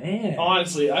 man,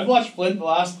 honestly, I've watched Flint the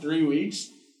last 3 weeks.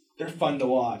 They're fun to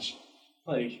watch.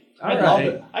 I love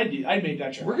it. I'd make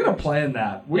that trip. We're gonna plan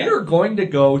that. We are going to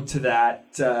go to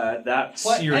that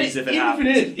series if it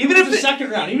happens. Even if it's the second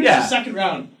round. Even if it's the second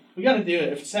round. We got to do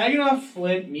it. If Saginaw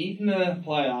Flint meet in the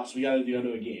playoffs, we got to go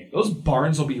to a game. Those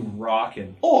barns will be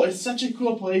rocking. Oh, it's such a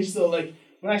cool place though.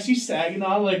 When I see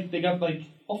Saginaw, they got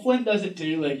Flint does it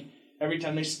too. Every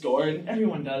time they score, and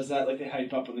everyone does that. They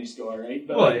hype up when they score, right?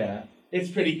 But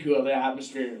it's pretty cool. The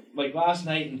atmosphere. Last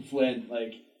night in Flint,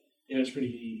 it was pretty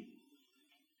neat.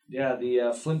 Yeah,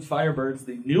 the Flint Firebirds,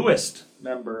 the newest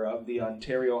member of the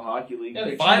Ontario Hockey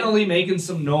League, finally making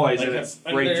some noise, and it's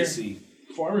great to see.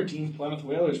 Former teams, Plymouth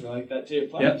Whalers, were like that too.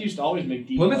 Plymouth used to always make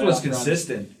deep. Plymouth was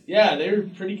consistent. Runs. Yeah, they were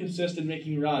pretty consistent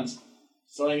making runs.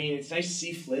 So it's nice to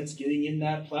see Flint's getting in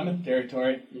that Plymouth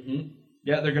territory. Mm-hmm.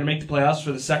 Yeah, they're going to make the playoffs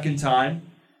for the second time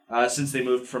since they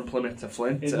moved from Plymouth to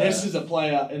Flint. And this is a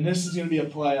playoff, and this is going to be a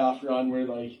playoff run where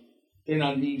they're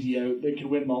not an easy out. They could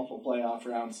win multiple playoff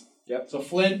rounds. Yep. So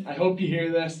Flint, I hope you hear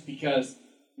this because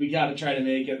we got to try to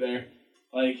make it there.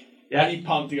 I'd be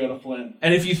pumped to go to Flint.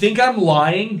 And if you think I'm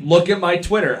lying, look at my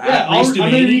Twitter. I'm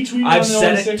going to retweet I've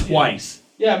said it twice.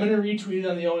 Yeah, I'm going to retweet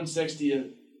on the Owen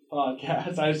 60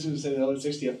 podcast. I was going to say the Owen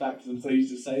 60 effect since I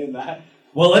used to saying that.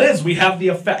 Well, it is. We have the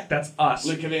effect. That's us.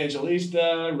 Luke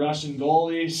Evangelista, Russian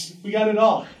goalies. We got it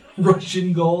all.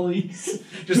 Russian goalies.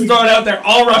 Just throw it out there.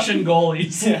 All Russian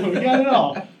goalies. Yeah, we got it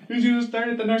all. Who's going to start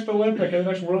at the next Olympic and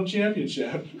the next World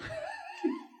Championship?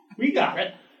 We got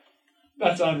it.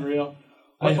 That's unreal.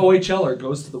 What OHLer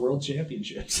goes to the World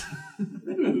Championships?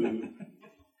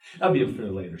 That'll be for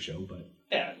a later show, but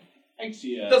yeah, I can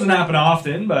see it. Doesn't happen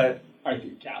often, but Arthur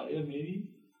Calia, maybe.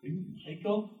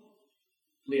 Michael.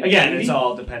 Again, it's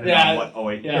all dependent on what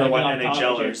what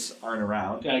NHLers aren't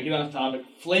around. Yeah, get off topic.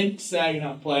 Flint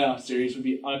Saginaw playoff series would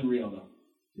be unreal, though.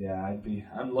 Yeah,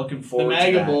 I'm looking forward to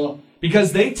the Maga that. Bowl.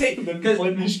 Because they take the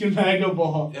Flint Michigan Maga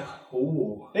Bowl.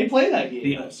 Oh, they play that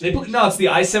game. It's the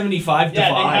I-75 divide. They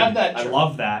have that. I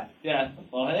love that. Yeah.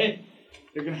 Well, hey,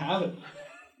 they're gonna have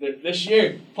it this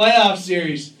year. Playoff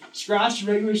series. Scratch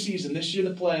the regular season. This year,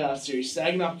 the playoff series.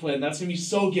 Saginaw Flint. That's gonna be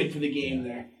so good for the game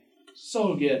there.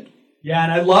 So good. Yeah,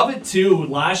 and I love it too.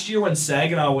 Last year when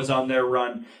Saginaw was on their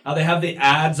run, how they have the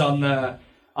ads on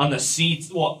the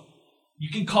seats. Well, you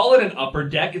can call it an upper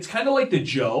deck. It's kind of like the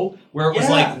Joe, where it was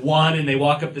one and they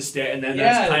walk up the stair, and then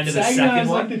that's kind of the second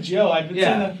one. Like the Joe. I've been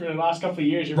saying that for the last couple of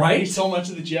years. You're right? So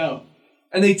much of the Joe.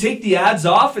 And they take the ads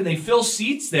off and they fill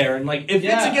seats there. And if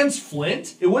it's against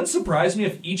Flint, it wouldn't surprise me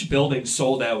if each building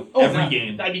sold out every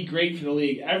game. That'd be great for the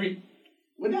league.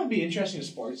 Wouldn't that be interesting to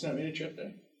Sportsnet made a trip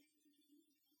there?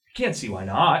 Can't see why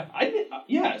not.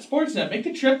 Sportsnet, make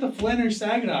the trip to Flint or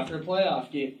Saginaw for a playoff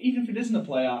game, even if it isn't a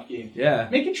playoff game. Yeah.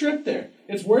 Make a trip there.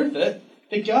 It's worth it.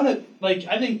 They got it.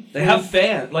 I think... They have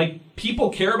fans. People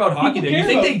care about hockey there. You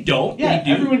think they don't? Yeah, they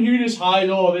do. Everyone here just hide,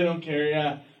 they don't care,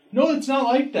 yeah. No, it's not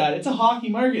like that. It's a hockey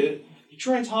market.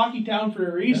 Detroit's hockey town for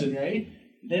a reason, right?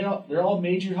 They're all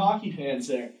major hockey fans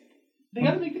there. They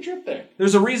got to make the trip there.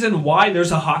 There's a reason why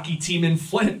there's a hockey team in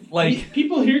Flint.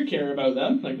 People here care about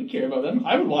them. We care about them.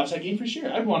 I would watch that game for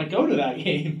sure. I'd want to go to that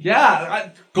game. Yeah,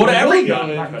 go to every game.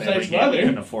 I'm not going to every game. I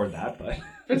couldn't afford that, but if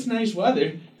it's nice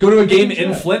weather, go to a game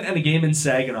in Flint and a game in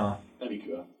Saginaw. That'd be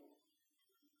cool.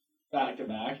 Back to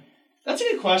back. That's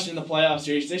a good question in the playoff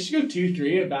series. They should go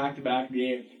 2-3 at back-to-back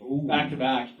games.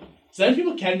 Back-to-back. So then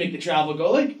people can make the travel.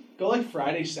 Go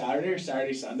Friday, Saturday, or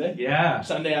Saturday, Sunday. Yeah.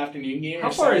 Sunday afternoon game.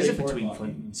 How far is it between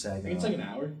Flint and Saginaw? I think it's an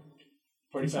hour.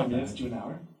 45 minutes to an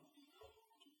hour.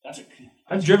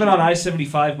 I've driven on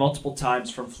I-75 multiple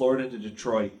times from Florida to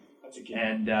Detroit. That's a game.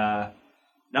 And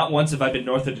not once have I been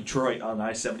north of Detroit on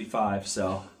I-75,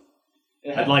 so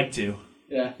I'd like to.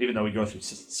 Yeah. Even though we go through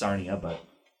Sarnia, but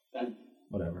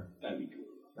whatever. That'd be cool.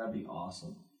 That'd be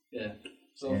awesome. Yeah.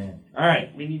 So, all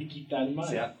right. We need to keep that in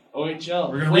mind. Yeah.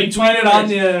 OHL. We're going to retweet it on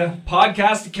the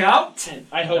podcast account.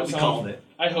 I hope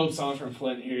someone from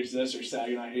Flint hears this or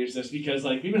Saginaw hears this because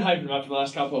we've been hyping them up for the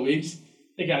last couple of weeks.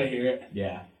 They got to hear it.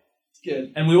 Yeah. It's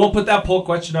good. And we will put that poll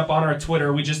question up on our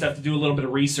Twitter. We just have to do a little bit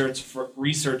of research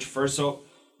first. So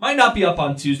might not be up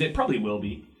on Tuesday. It probably will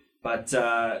be. But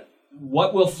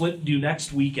what will Flint do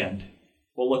next weekend?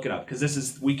 We'll look it up because this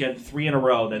is weekend 3 in a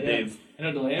row that they've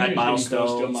had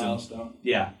milestones.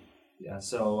 Yeah.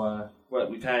 So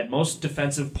we've had most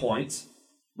defensive points,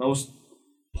 most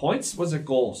points. Was it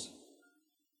goals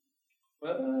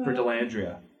for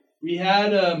Delandria? We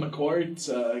had McCourt's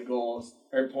goals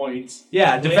or points.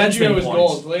 Yeah, defenseman was points.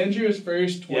 Goals. Delandria was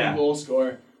first 20-goal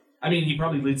scorer. I mean, he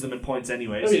probably leads them in points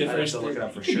anyways. He'll be the first. Look it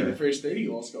up for sure. sure. Be the first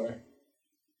 30-goal scorer.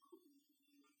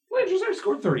 Delandria's already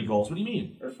scored 30 goals. What do you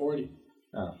mean? Or 40.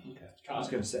 Oh, okay. I was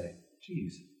gonna say,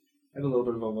 jeez, I had a little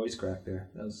bit of a voice crack there.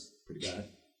 That was pretty bad.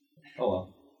 Oh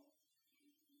well.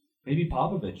 Maybe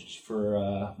Popovich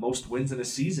for most wins in a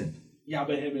season. Yeah,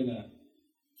 but him and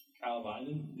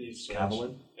Calavinen, they switch.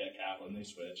 Cavalin? Yeah, Cavalin, they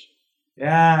switch.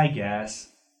 Yeah, I guess.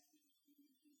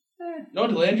 No,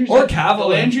 Delandria's Or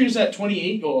Cavalin. Delandria's at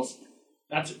 28 goals.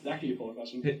 That could be a poll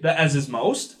question. As his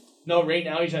most? No, right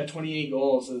now he's at 28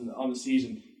 goals on the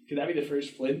season. Could that be the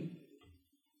first Flint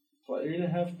player to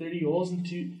have 30 goals in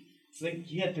two? It's like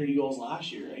he had 30 goals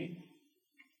last year, right?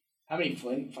 How many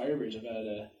Flint Firebirds have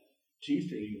had 2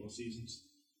 30-goal seasons?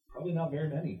 Probably not very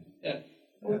many. Yeah,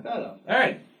 we'll look that up. All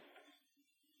right.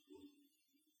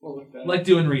 We'll look that up. Like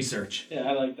doing research. Yeah,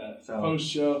 I like that. So,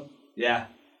 post-show. Yeah.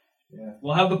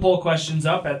 We'll have the poll questions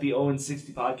up at the Owen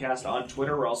 60 Podcast on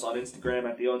Twitter. We're also on Instagram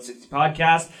at the Owen 60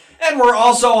 Podcast. And we're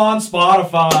also on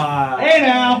Spotify. Hey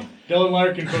now! Dylan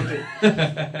Larkin cooked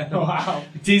it. Oh, wow.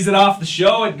 We teased it off the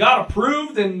show. It got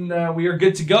approved, and we are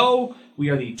good to go. We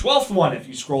are the 12th one if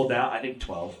you scroll down. I think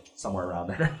 12, somewhere around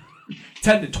there.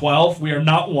 10 to 12. We are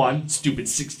not one. Stupid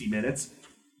 60 minutes.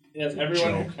 Yes,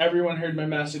 everyone heard my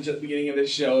message at the beginning of this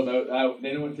show about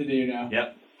they know what to do now.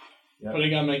 Yep.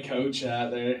 Putting on my coach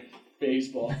hat there.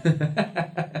 Baseball.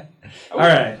 All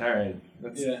right.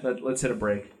 Let's hit a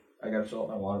break. I gotta fill up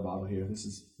my water bottle here. This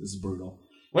is brutal.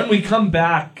 When we come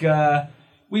back,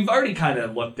 we've already kind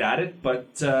of looked at it,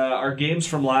 but our games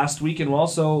from last week, and we'll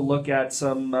also look at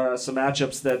some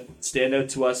matchups that stand out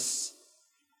to us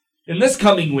in this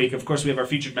coming week. Of course, we have our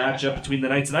featured matchup between the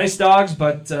Knights and Ice Dogs,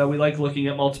 but we like looking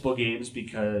at multiple games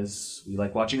because we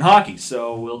like watching hockey.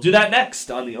 So we'll do that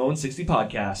next on the Owen 60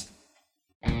 Podcast.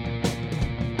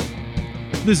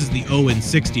 This is the Owen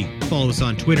 60. Follow us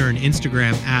on Twitter and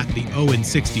Instagram at the Owen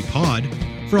 60 Pod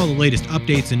for all the latest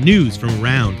updates and news from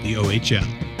around the OHL.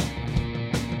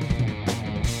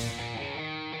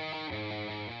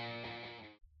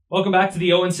 Welcome back to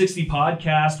the Owen 60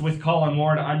 Podcast with Colin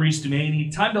Ward. I'm Reese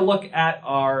Dumaney. Time to look at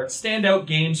our standout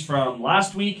games from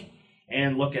last week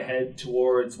and look ahead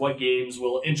towards what games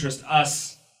will interest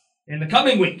us in the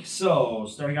coming week. So,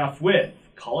 starting off with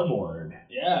Colin Ward.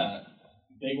 Yeah.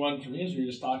 Big one for me, as we were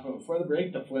just talking about before the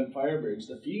break, the Flint Firebirds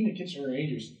defeating the Kitchener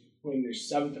Rangers, winning their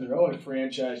 7th in a row and a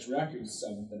franchise record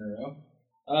 7th in a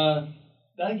row.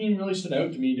 That game really stood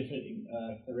out to me, defeating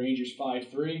the Rangers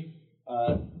 5-3.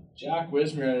 Jack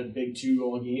Wismer had a big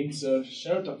 2-goal game, so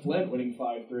shout out to Flint winning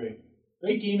 5-3.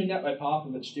 Great game in net by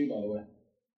Popovich too, by the way.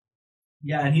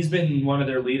 Yeah, and he's been one of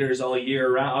their leaders all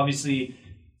year round. Obviously,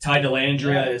 Ty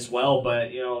Delandria as well,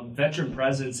 but veteran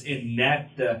presence in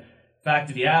net. The fact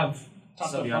that you have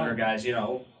some younger guys,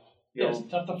 it's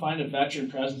tough to find a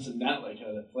veteran presence in net like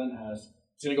that Flint has.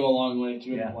 It's going to go a long way,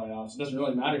 too, in the playoffs. It doesn't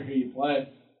really matter who you play.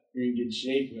 You're in good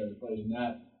shape whoever plays in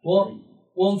net.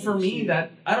 Well, for me, I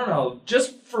don't know,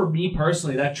 just for me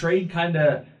personally, that trade kind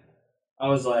of, I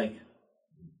was like,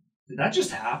 did that just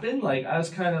happen? Like, I was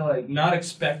kind of like not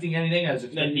expecting anything. I was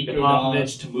expecting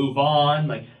Popovich to move on,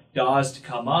 like Dawes to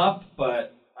come up,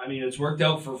 but I mean, it's worked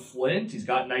out for Flint. He's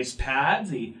got nice pads.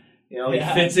 He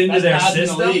fits into their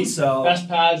system. So best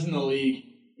pads in the league.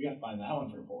 We gotta find that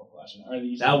one for a poll question. Are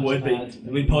these that would be?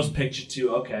 We post picture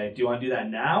too. Okay. Do you want to do that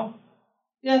now?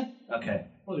 Yeah. Okay.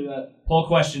 We'll do that. Poll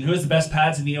question: who has the best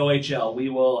pads in the OHL? We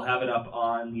will have it up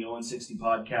on the Owen 60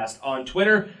 Podcast on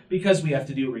Twitter because we have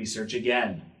to do research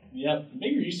again. Yep.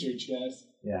 Big research, guys.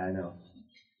 Yeah, I know.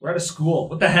 We're out of school.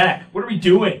 What the heck? What are we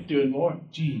doing? Doing more.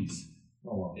 Jeez.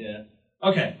 Oh well. Yeah.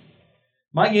 Okay.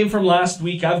 My game from last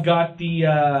week, I've got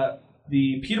the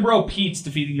Peterborough Petes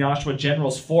defeating the Oshawa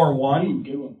Generals 4-1. Ooh,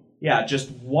 good one. Yeah,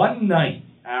 just one night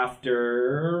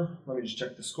after... Let me just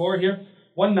check the score here.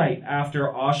 One night after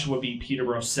Oshawa beat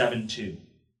Peterborough 7-2.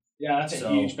 Yeah, that's a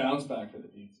huge bounce back for the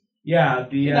Petes. Yeah,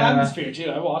 the atmosphere, too.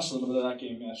 I watched a little bit of that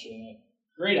game yesterday night.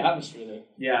 Great atmosphere there.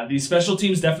 Yeah, the special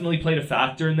teams definitely played a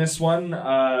factor in this one.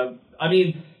 I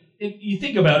mean... If you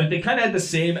think about it, they kind of had the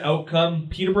same outcome.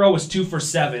 Peterborough was 2 for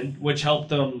 7, which helped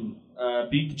them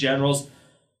beat the Generals.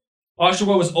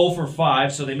 Oshawa was 0 for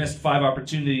 5, so they missed 5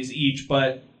 opportunities each,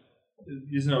 but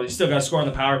you still got to score on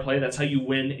the power play. That's how you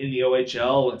win in the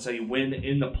OHL. That's how you win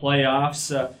in the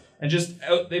playoffs. And just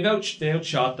they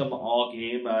outshot them all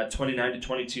game,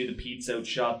 29-22. The Petes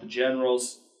outshot the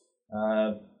Generals.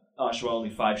 Oshawa only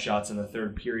 5 shots in the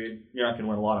third period. You're not going to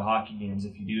win a lot of hockey games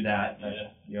if you do that.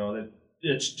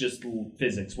 It's just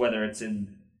physics, whether it's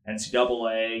in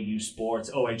NCAA, U Sports,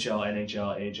 OHL,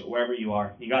 NHL, AHL, wherever you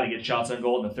are. You got to get shots on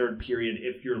goal in the third period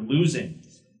if you're losing.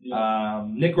 Yeah.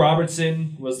 Nick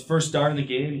Robertson was the first star in the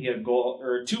game. He had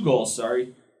 2 goals,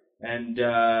 and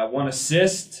 1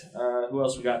 assist. Who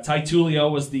else we got? Ty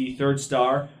Tullio was the third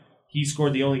star. He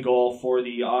scored the only goal for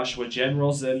the Oshawa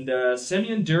Generals, and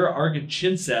Semyon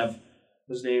Argachintsev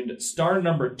was named star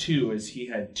number 2 as he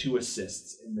had 2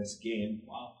 assists in this game.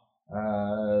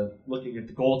 Wow. Looking at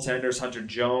the goaltenders, Hunter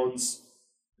Jones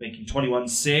making 21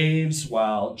 saves,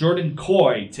 while Jordan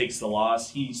Coy takes the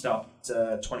loss. He stopped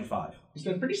 25. He's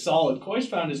been pretty solid. Coy's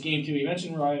found his game too. You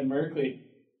mentioned Ryan Merkley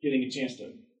getting a chance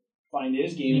to find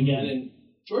his game again, and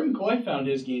Jordan Coy found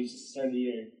his game since the start of the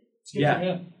year. It's good for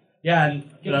him. Yeah, and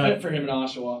good fit for him in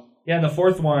Oshawa. Yeah, and the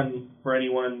fourth one for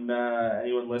anyone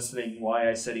listening, why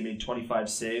I said he made 25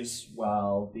 saves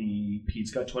while the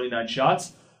Pete's got 29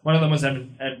 shots. One of them was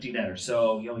empty netter,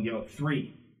 so he only gave up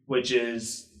 3, which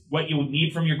is what you would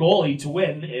need from your goalie to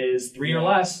win is 3 or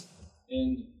less.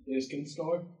 And they just can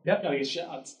score. Yep. Gotta get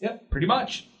shots. Yep, pretty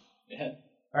much. Yeah.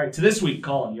 All right, to this week,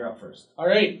 Colin, you're up first. All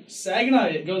right, Saginaw,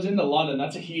 it goes into London.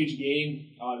 That's a huge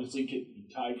game. Obviously, could be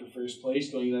tied for first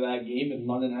place going into that game, and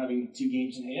London having 2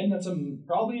 games in hand. That's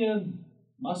probably a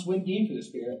must-win game for the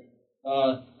Spirit.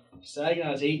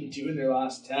 Saginaw's 8-2 in their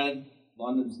last 10.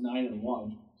 London's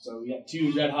 9-1. So we got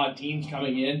 2 red-hot teams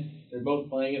coming in. They're both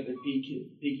playing at their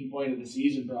peaking point of the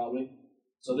season, probably.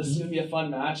 So this is going to be a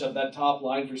fun matchup. That top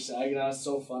line for Saginaw is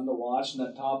so fun to watch, and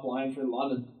that top line for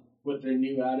London with their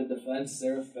new added defense,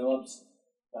 Sarah Phillips,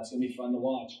 that's going to be fun to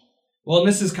watch. Well, and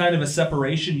this is kind of a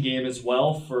separation game as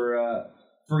well for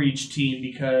each team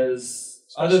because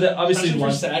especially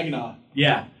for Saginaw.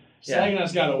 Yeah.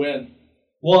 Saginaw's got to win.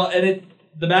 Well, and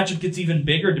the matchup gets even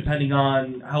bigger depending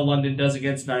on how London does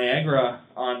against Niagara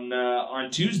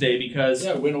on Tuesday because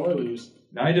win or lose.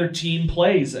 Neither team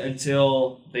plays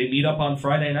until they meet up on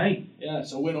Friday night. Yeah,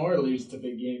 so win or lose, it's a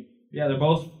big game. Yeah, they're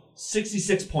both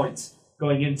 66 points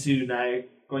going into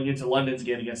London's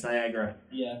game against Niagara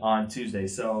on Tuesday.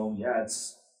 So yeah,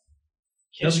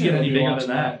 doesn't get any bigger than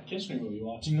that. Kitchener will be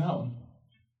watching that one.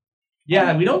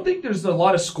 Yeah, we don't think there's a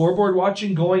lot of scoreboard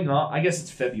watching going on. I guess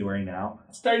it's February now.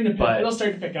 It'll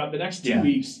start to pick up the next 2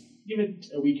 weeks. Give it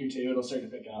a week or 2, it'll start to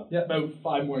pick up. Yeah. About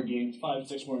 5 more games,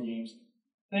 5-6 more games.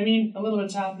 I mean, a little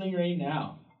bit's happening right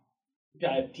now.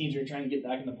 Teams are trying to get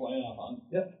back in the playoff on.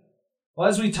 Yep. Well,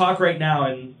 as we talk right now,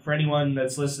 and for anyone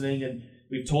that's listening, and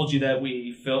we've told you that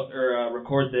we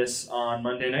record this on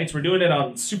Monday nights, we're doing it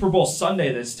on Super Bowl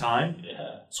Sunday this time.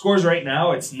 Yeah. Scores right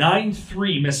now, it's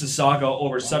 9-3 Mississauga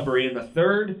over Sudbury in the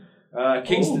third.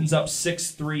 Kingston's up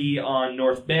 6-3 on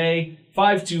North Bay.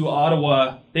 5-2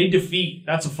 Ottawa. They defeat,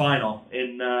 that's a final,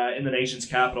 in the nation's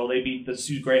capital. They beat the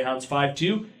Sioux Greyhounds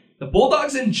 5-2. The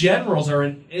Bulldogs and Generals are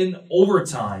in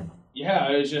overtime. Yeah,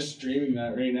 I was just streaming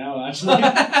that right now, actually.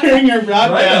 Hearing our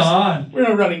broadcast. Right on. We're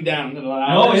not running down to the last.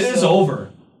 No, it is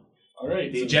over. All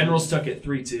right. The Generals took it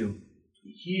 3-2.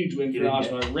 Huge win for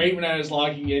Oshawa. Right when I was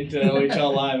logging into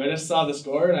OHL Live, I just saw the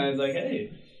score and I was like,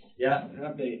 hey. Yeah. An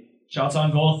update. Shots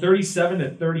on goal,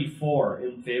 37-34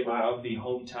 in favor of the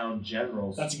hometown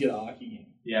Generals. That's a good hockey game.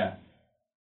 Yeah.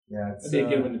 Yeah, it's a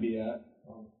good one to be at.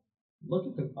 Look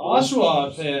at the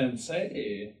Oshawa fans.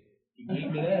 Hey, good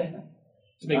game today.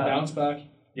 It's a big bounce back.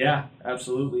 Yeah,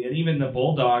 absolutely. And even the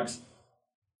Bulldogs,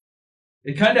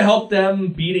 it kind of helped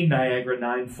them beating Niagara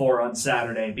 9-4 on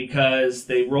Saturday because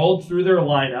they rolled through their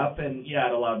lineup and,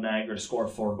 it allowed Niagara to score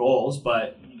 4 goals,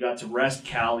 but you got to rest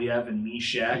Kaliev and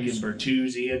Mishek and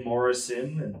Bertuzzi and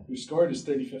Morrison. Who scored his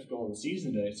 35th goal of the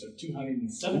season today, so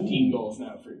 217 goals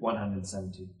now for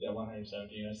 117. Yeah,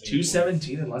 117.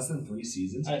 217 in less than 3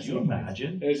 seasons. Can you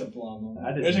imagine? There's a plum.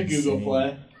 There's a Google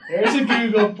play. There's a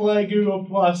Google Play, Google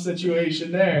Plus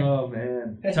situation there. Oh,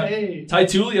 man. Hey. Ty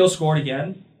Tullio scored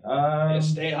again.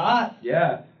 Stay hot.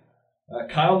 Yeah.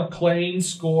 Kyle McLean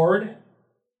scored.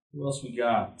 Who else we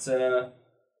got?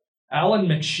 Alan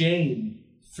McShane,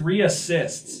 3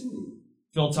 assists. Ooh.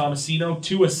 Phil Tomasino,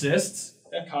 2 assists.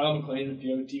 Yeah, Kyle McLean with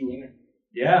the OT winner.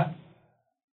 Yeah.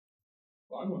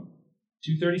 Fun one.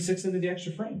 2:36 into the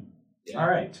extra frame. Yeah. All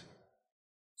right.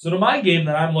 So to my game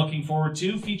that I'm looking forward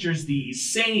to features the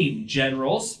same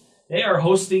Generals. They are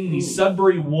hosting the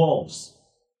Sudbury Wolves.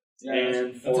 Yeah,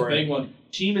 and that's a big one.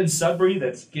 Team in Sudbury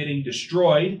that's getting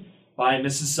destroyed by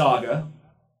Mississauga.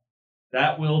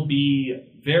 That will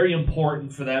be very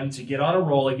important for them to get on a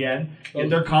roll again, get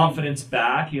their confidence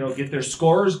back, get their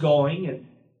scorers going, and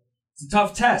it's a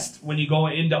tough test when you go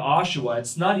into Oshawa.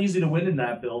 It's not easy to win in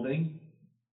that building.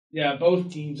 Yeah,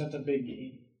 both teams, that's a big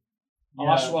game.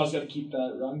 Yeah. Oshawa's got to keep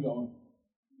that run going.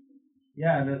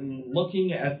 Yeah, and then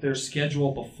looking at their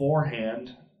schedule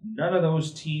beforehand, none of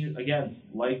those teams, again,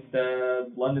 like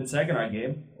the London Saginaw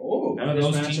game, none of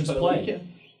those teams play.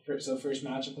 So first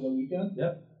matchup of the weekend?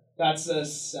 Yep. That's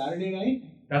Saturday night?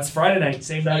 That's Friday night,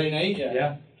 same Friday night. night,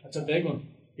 yeah. That's a big one.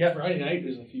 Yeah. Friday night,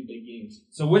 there's a few big games.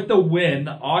 So with the win,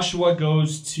 Oshawa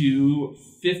goes to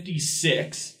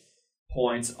 56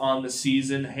 points on the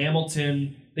season.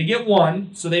 Hamilton, they get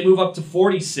 1, so they move up to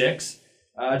 46.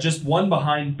 Just 1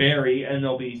 behind Barrie, and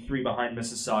they'll be 3 behind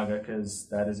Mississauga because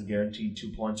that is a guaranteed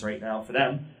 2 points right now for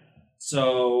them.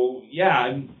 So,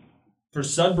 yeah, for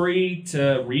Sudbury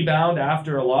to rebound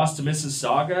after a loss to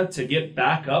Mississauga to get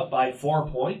back up by 4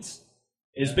 points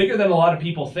is bigger than a lot of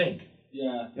people think.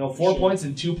 Yeah. 4 points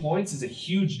and 2 points is a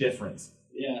huge difference.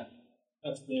 Yeah,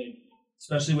 that's big.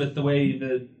 Especially with the way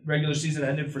the regular season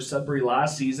ended for Sudbury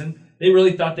last season. They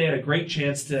really thought they had a great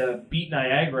chance to beat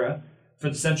Niagara for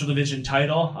the Central Division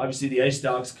title. Obviously, the Ice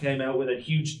Dogs came out with a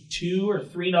huge 2 or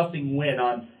 3-0 win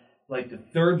on like the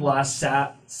third last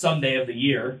Sunday of the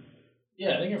year. Yeah,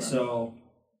 I think I remember. So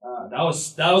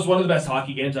that was one of the best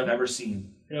hockey games I've ever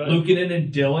seen. Really? Luukkonen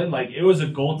and Dillon, like it was a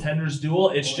goaltenders duel.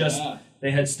 It's they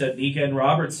had Studnicka and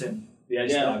Robertson, the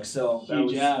Ice Dogs. So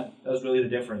that was really the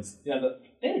difference. Yeah,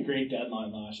 they had a great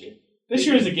deadline last year. This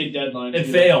year is a good deadline. It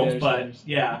failed, but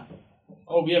yeah.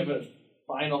 Oh, we have a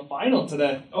final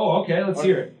today. Oh, okay. Let's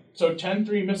hear it. So 10-3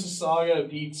 Mississauga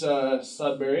beats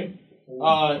Sudbury.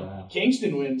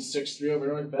 Kingston wins 6-3 over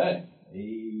North Bay.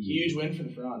 Huge win for the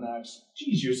Frontenacs.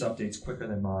 Geez, your update's quicker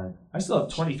than mine. I still have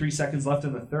 23 seconds left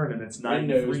in the third, and it's 9-3.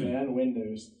 Windows, man.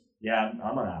 Windows. Yeah,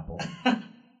 I'm on Apple.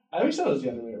 I always thought it was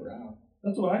the other way around.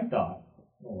 That's what I thought.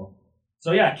 Oh.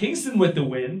 So, yeah, Kingston with the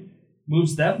win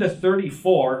moves them to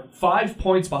 34, 5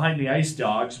 points behind the Ice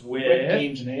Dogs with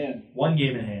games in hand. 1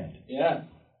 game in hand. Yeah.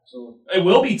 So it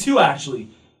will be 2, actually,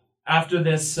 after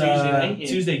this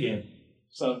Tuesday game.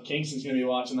 So Kingston's going to be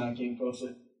watching that game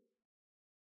closely.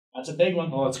 That's a big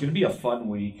one. Oh, it's going to be a fun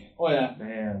week. Oh, yeah.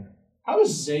 Man. How is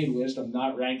Zade Wisdom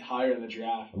not ranked higher in the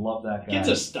draft? I love that guy. Kid's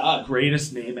a stud.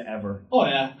 Greatest name ever. Oh,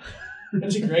 yeah.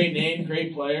 It's a great name,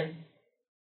 great player.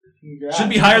 Congrats. Should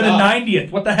be higher than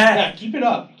 90th. What the heck? Yeah, keep it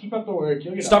up. Keep up the work.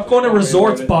 You'll get Stop going to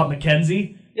resorts, Bob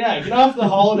McKenzie. Yeah, get off the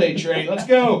holiday train. Let's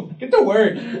go. Get to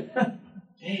work.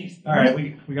 Jeez. All right,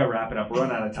 we got to wrap it up. We're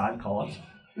running out of time, Colin.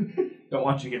 Don't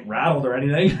want you to get rattled or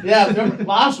anything. Yeah, remember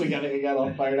last week I think I got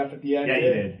all fired up at the end. Yeah,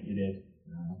 you did.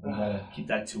 We got to keep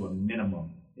that to a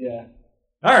minimum. Yeah.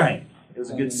 All right. It was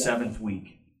a good 7th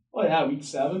week. Oh, yeah, week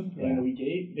 7 going to week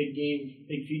 8. Big game,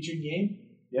 big featured game.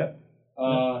 Yep.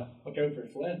 Look out for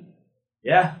Flint.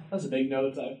 Yeah. That's a big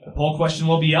note. The poll question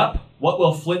will be up. What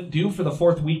will Flint do for the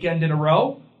 4th weekend in a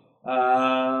row?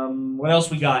 What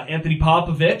else we got? Anthony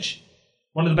Popovich,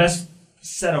 one of the best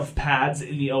set of pads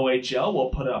in the OHL. We'll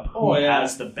put up who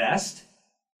has the best.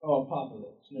 Oh,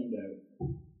 Popovich,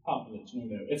 no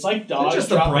doubt. It's like dogs. Is it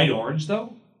just a bright orange,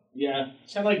 though? Yeah.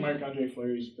 It's kind of like Marc-Andre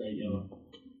Fleury's bright yellow.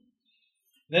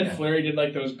 And then Fleury did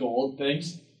like those gold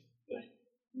things.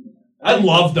 I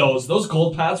love those. Those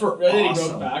gold pads were awesome. He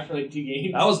broke back for like 2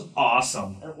 games. That was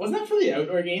awesome. Wasn't that for the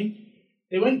outdoor game?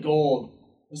 They went gold.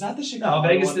 Was that the Chicago? No,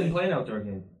 Vegas didn't play an outdoor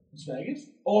game. Was Vegas?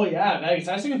 Oh, yeah, Vegas.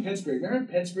 I was thinking Pittsburgh.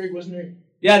 Remember Pittsburgh, wasn't there?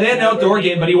 Yeah, they had an outdoor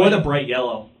game, but he wore the bright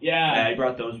yellow. Yeah. Yeah, he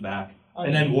brought those back.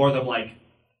 And then wore them like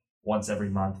once every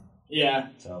month. Yeah.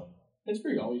 So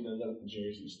Pittsburgh always does that with the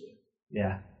jerseys, too.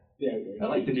 Yeah. Yeah. I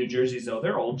like the new jerseys, though.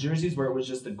 They're old jerseys where it was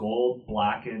just the gold,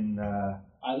 black, and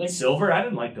silver. I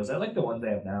didn't like those. I like the ones they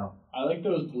have now. I like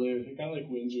those blue. They're kind of like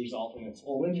Windsor's alternates.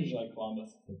 Well, Windsor's like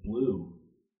Columbus. The blue.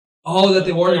 Oh, that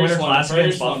they wore in the Winter Classic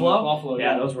against Buffalo? Buffalo?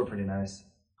 Yeah, those were pretty nice.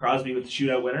 Crosby with the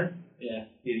shootout winner. Yeah.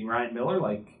 Beating Ryan Miller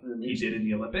like he did in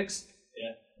the Olympics.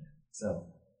 Yeah. So,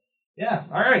 yeah.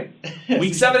 All right.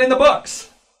 Week 7 in the books.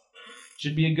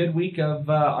 Should be a good week of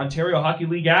Ontario Hockey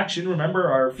League action.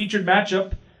 Remember, our featured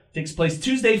matchup takes place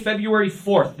Tuesday, February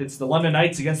 4th. It's the London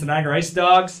Knights against the Niagara Ice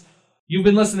Dogs. You've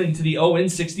been listening to the Owen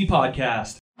 60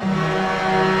 podcast.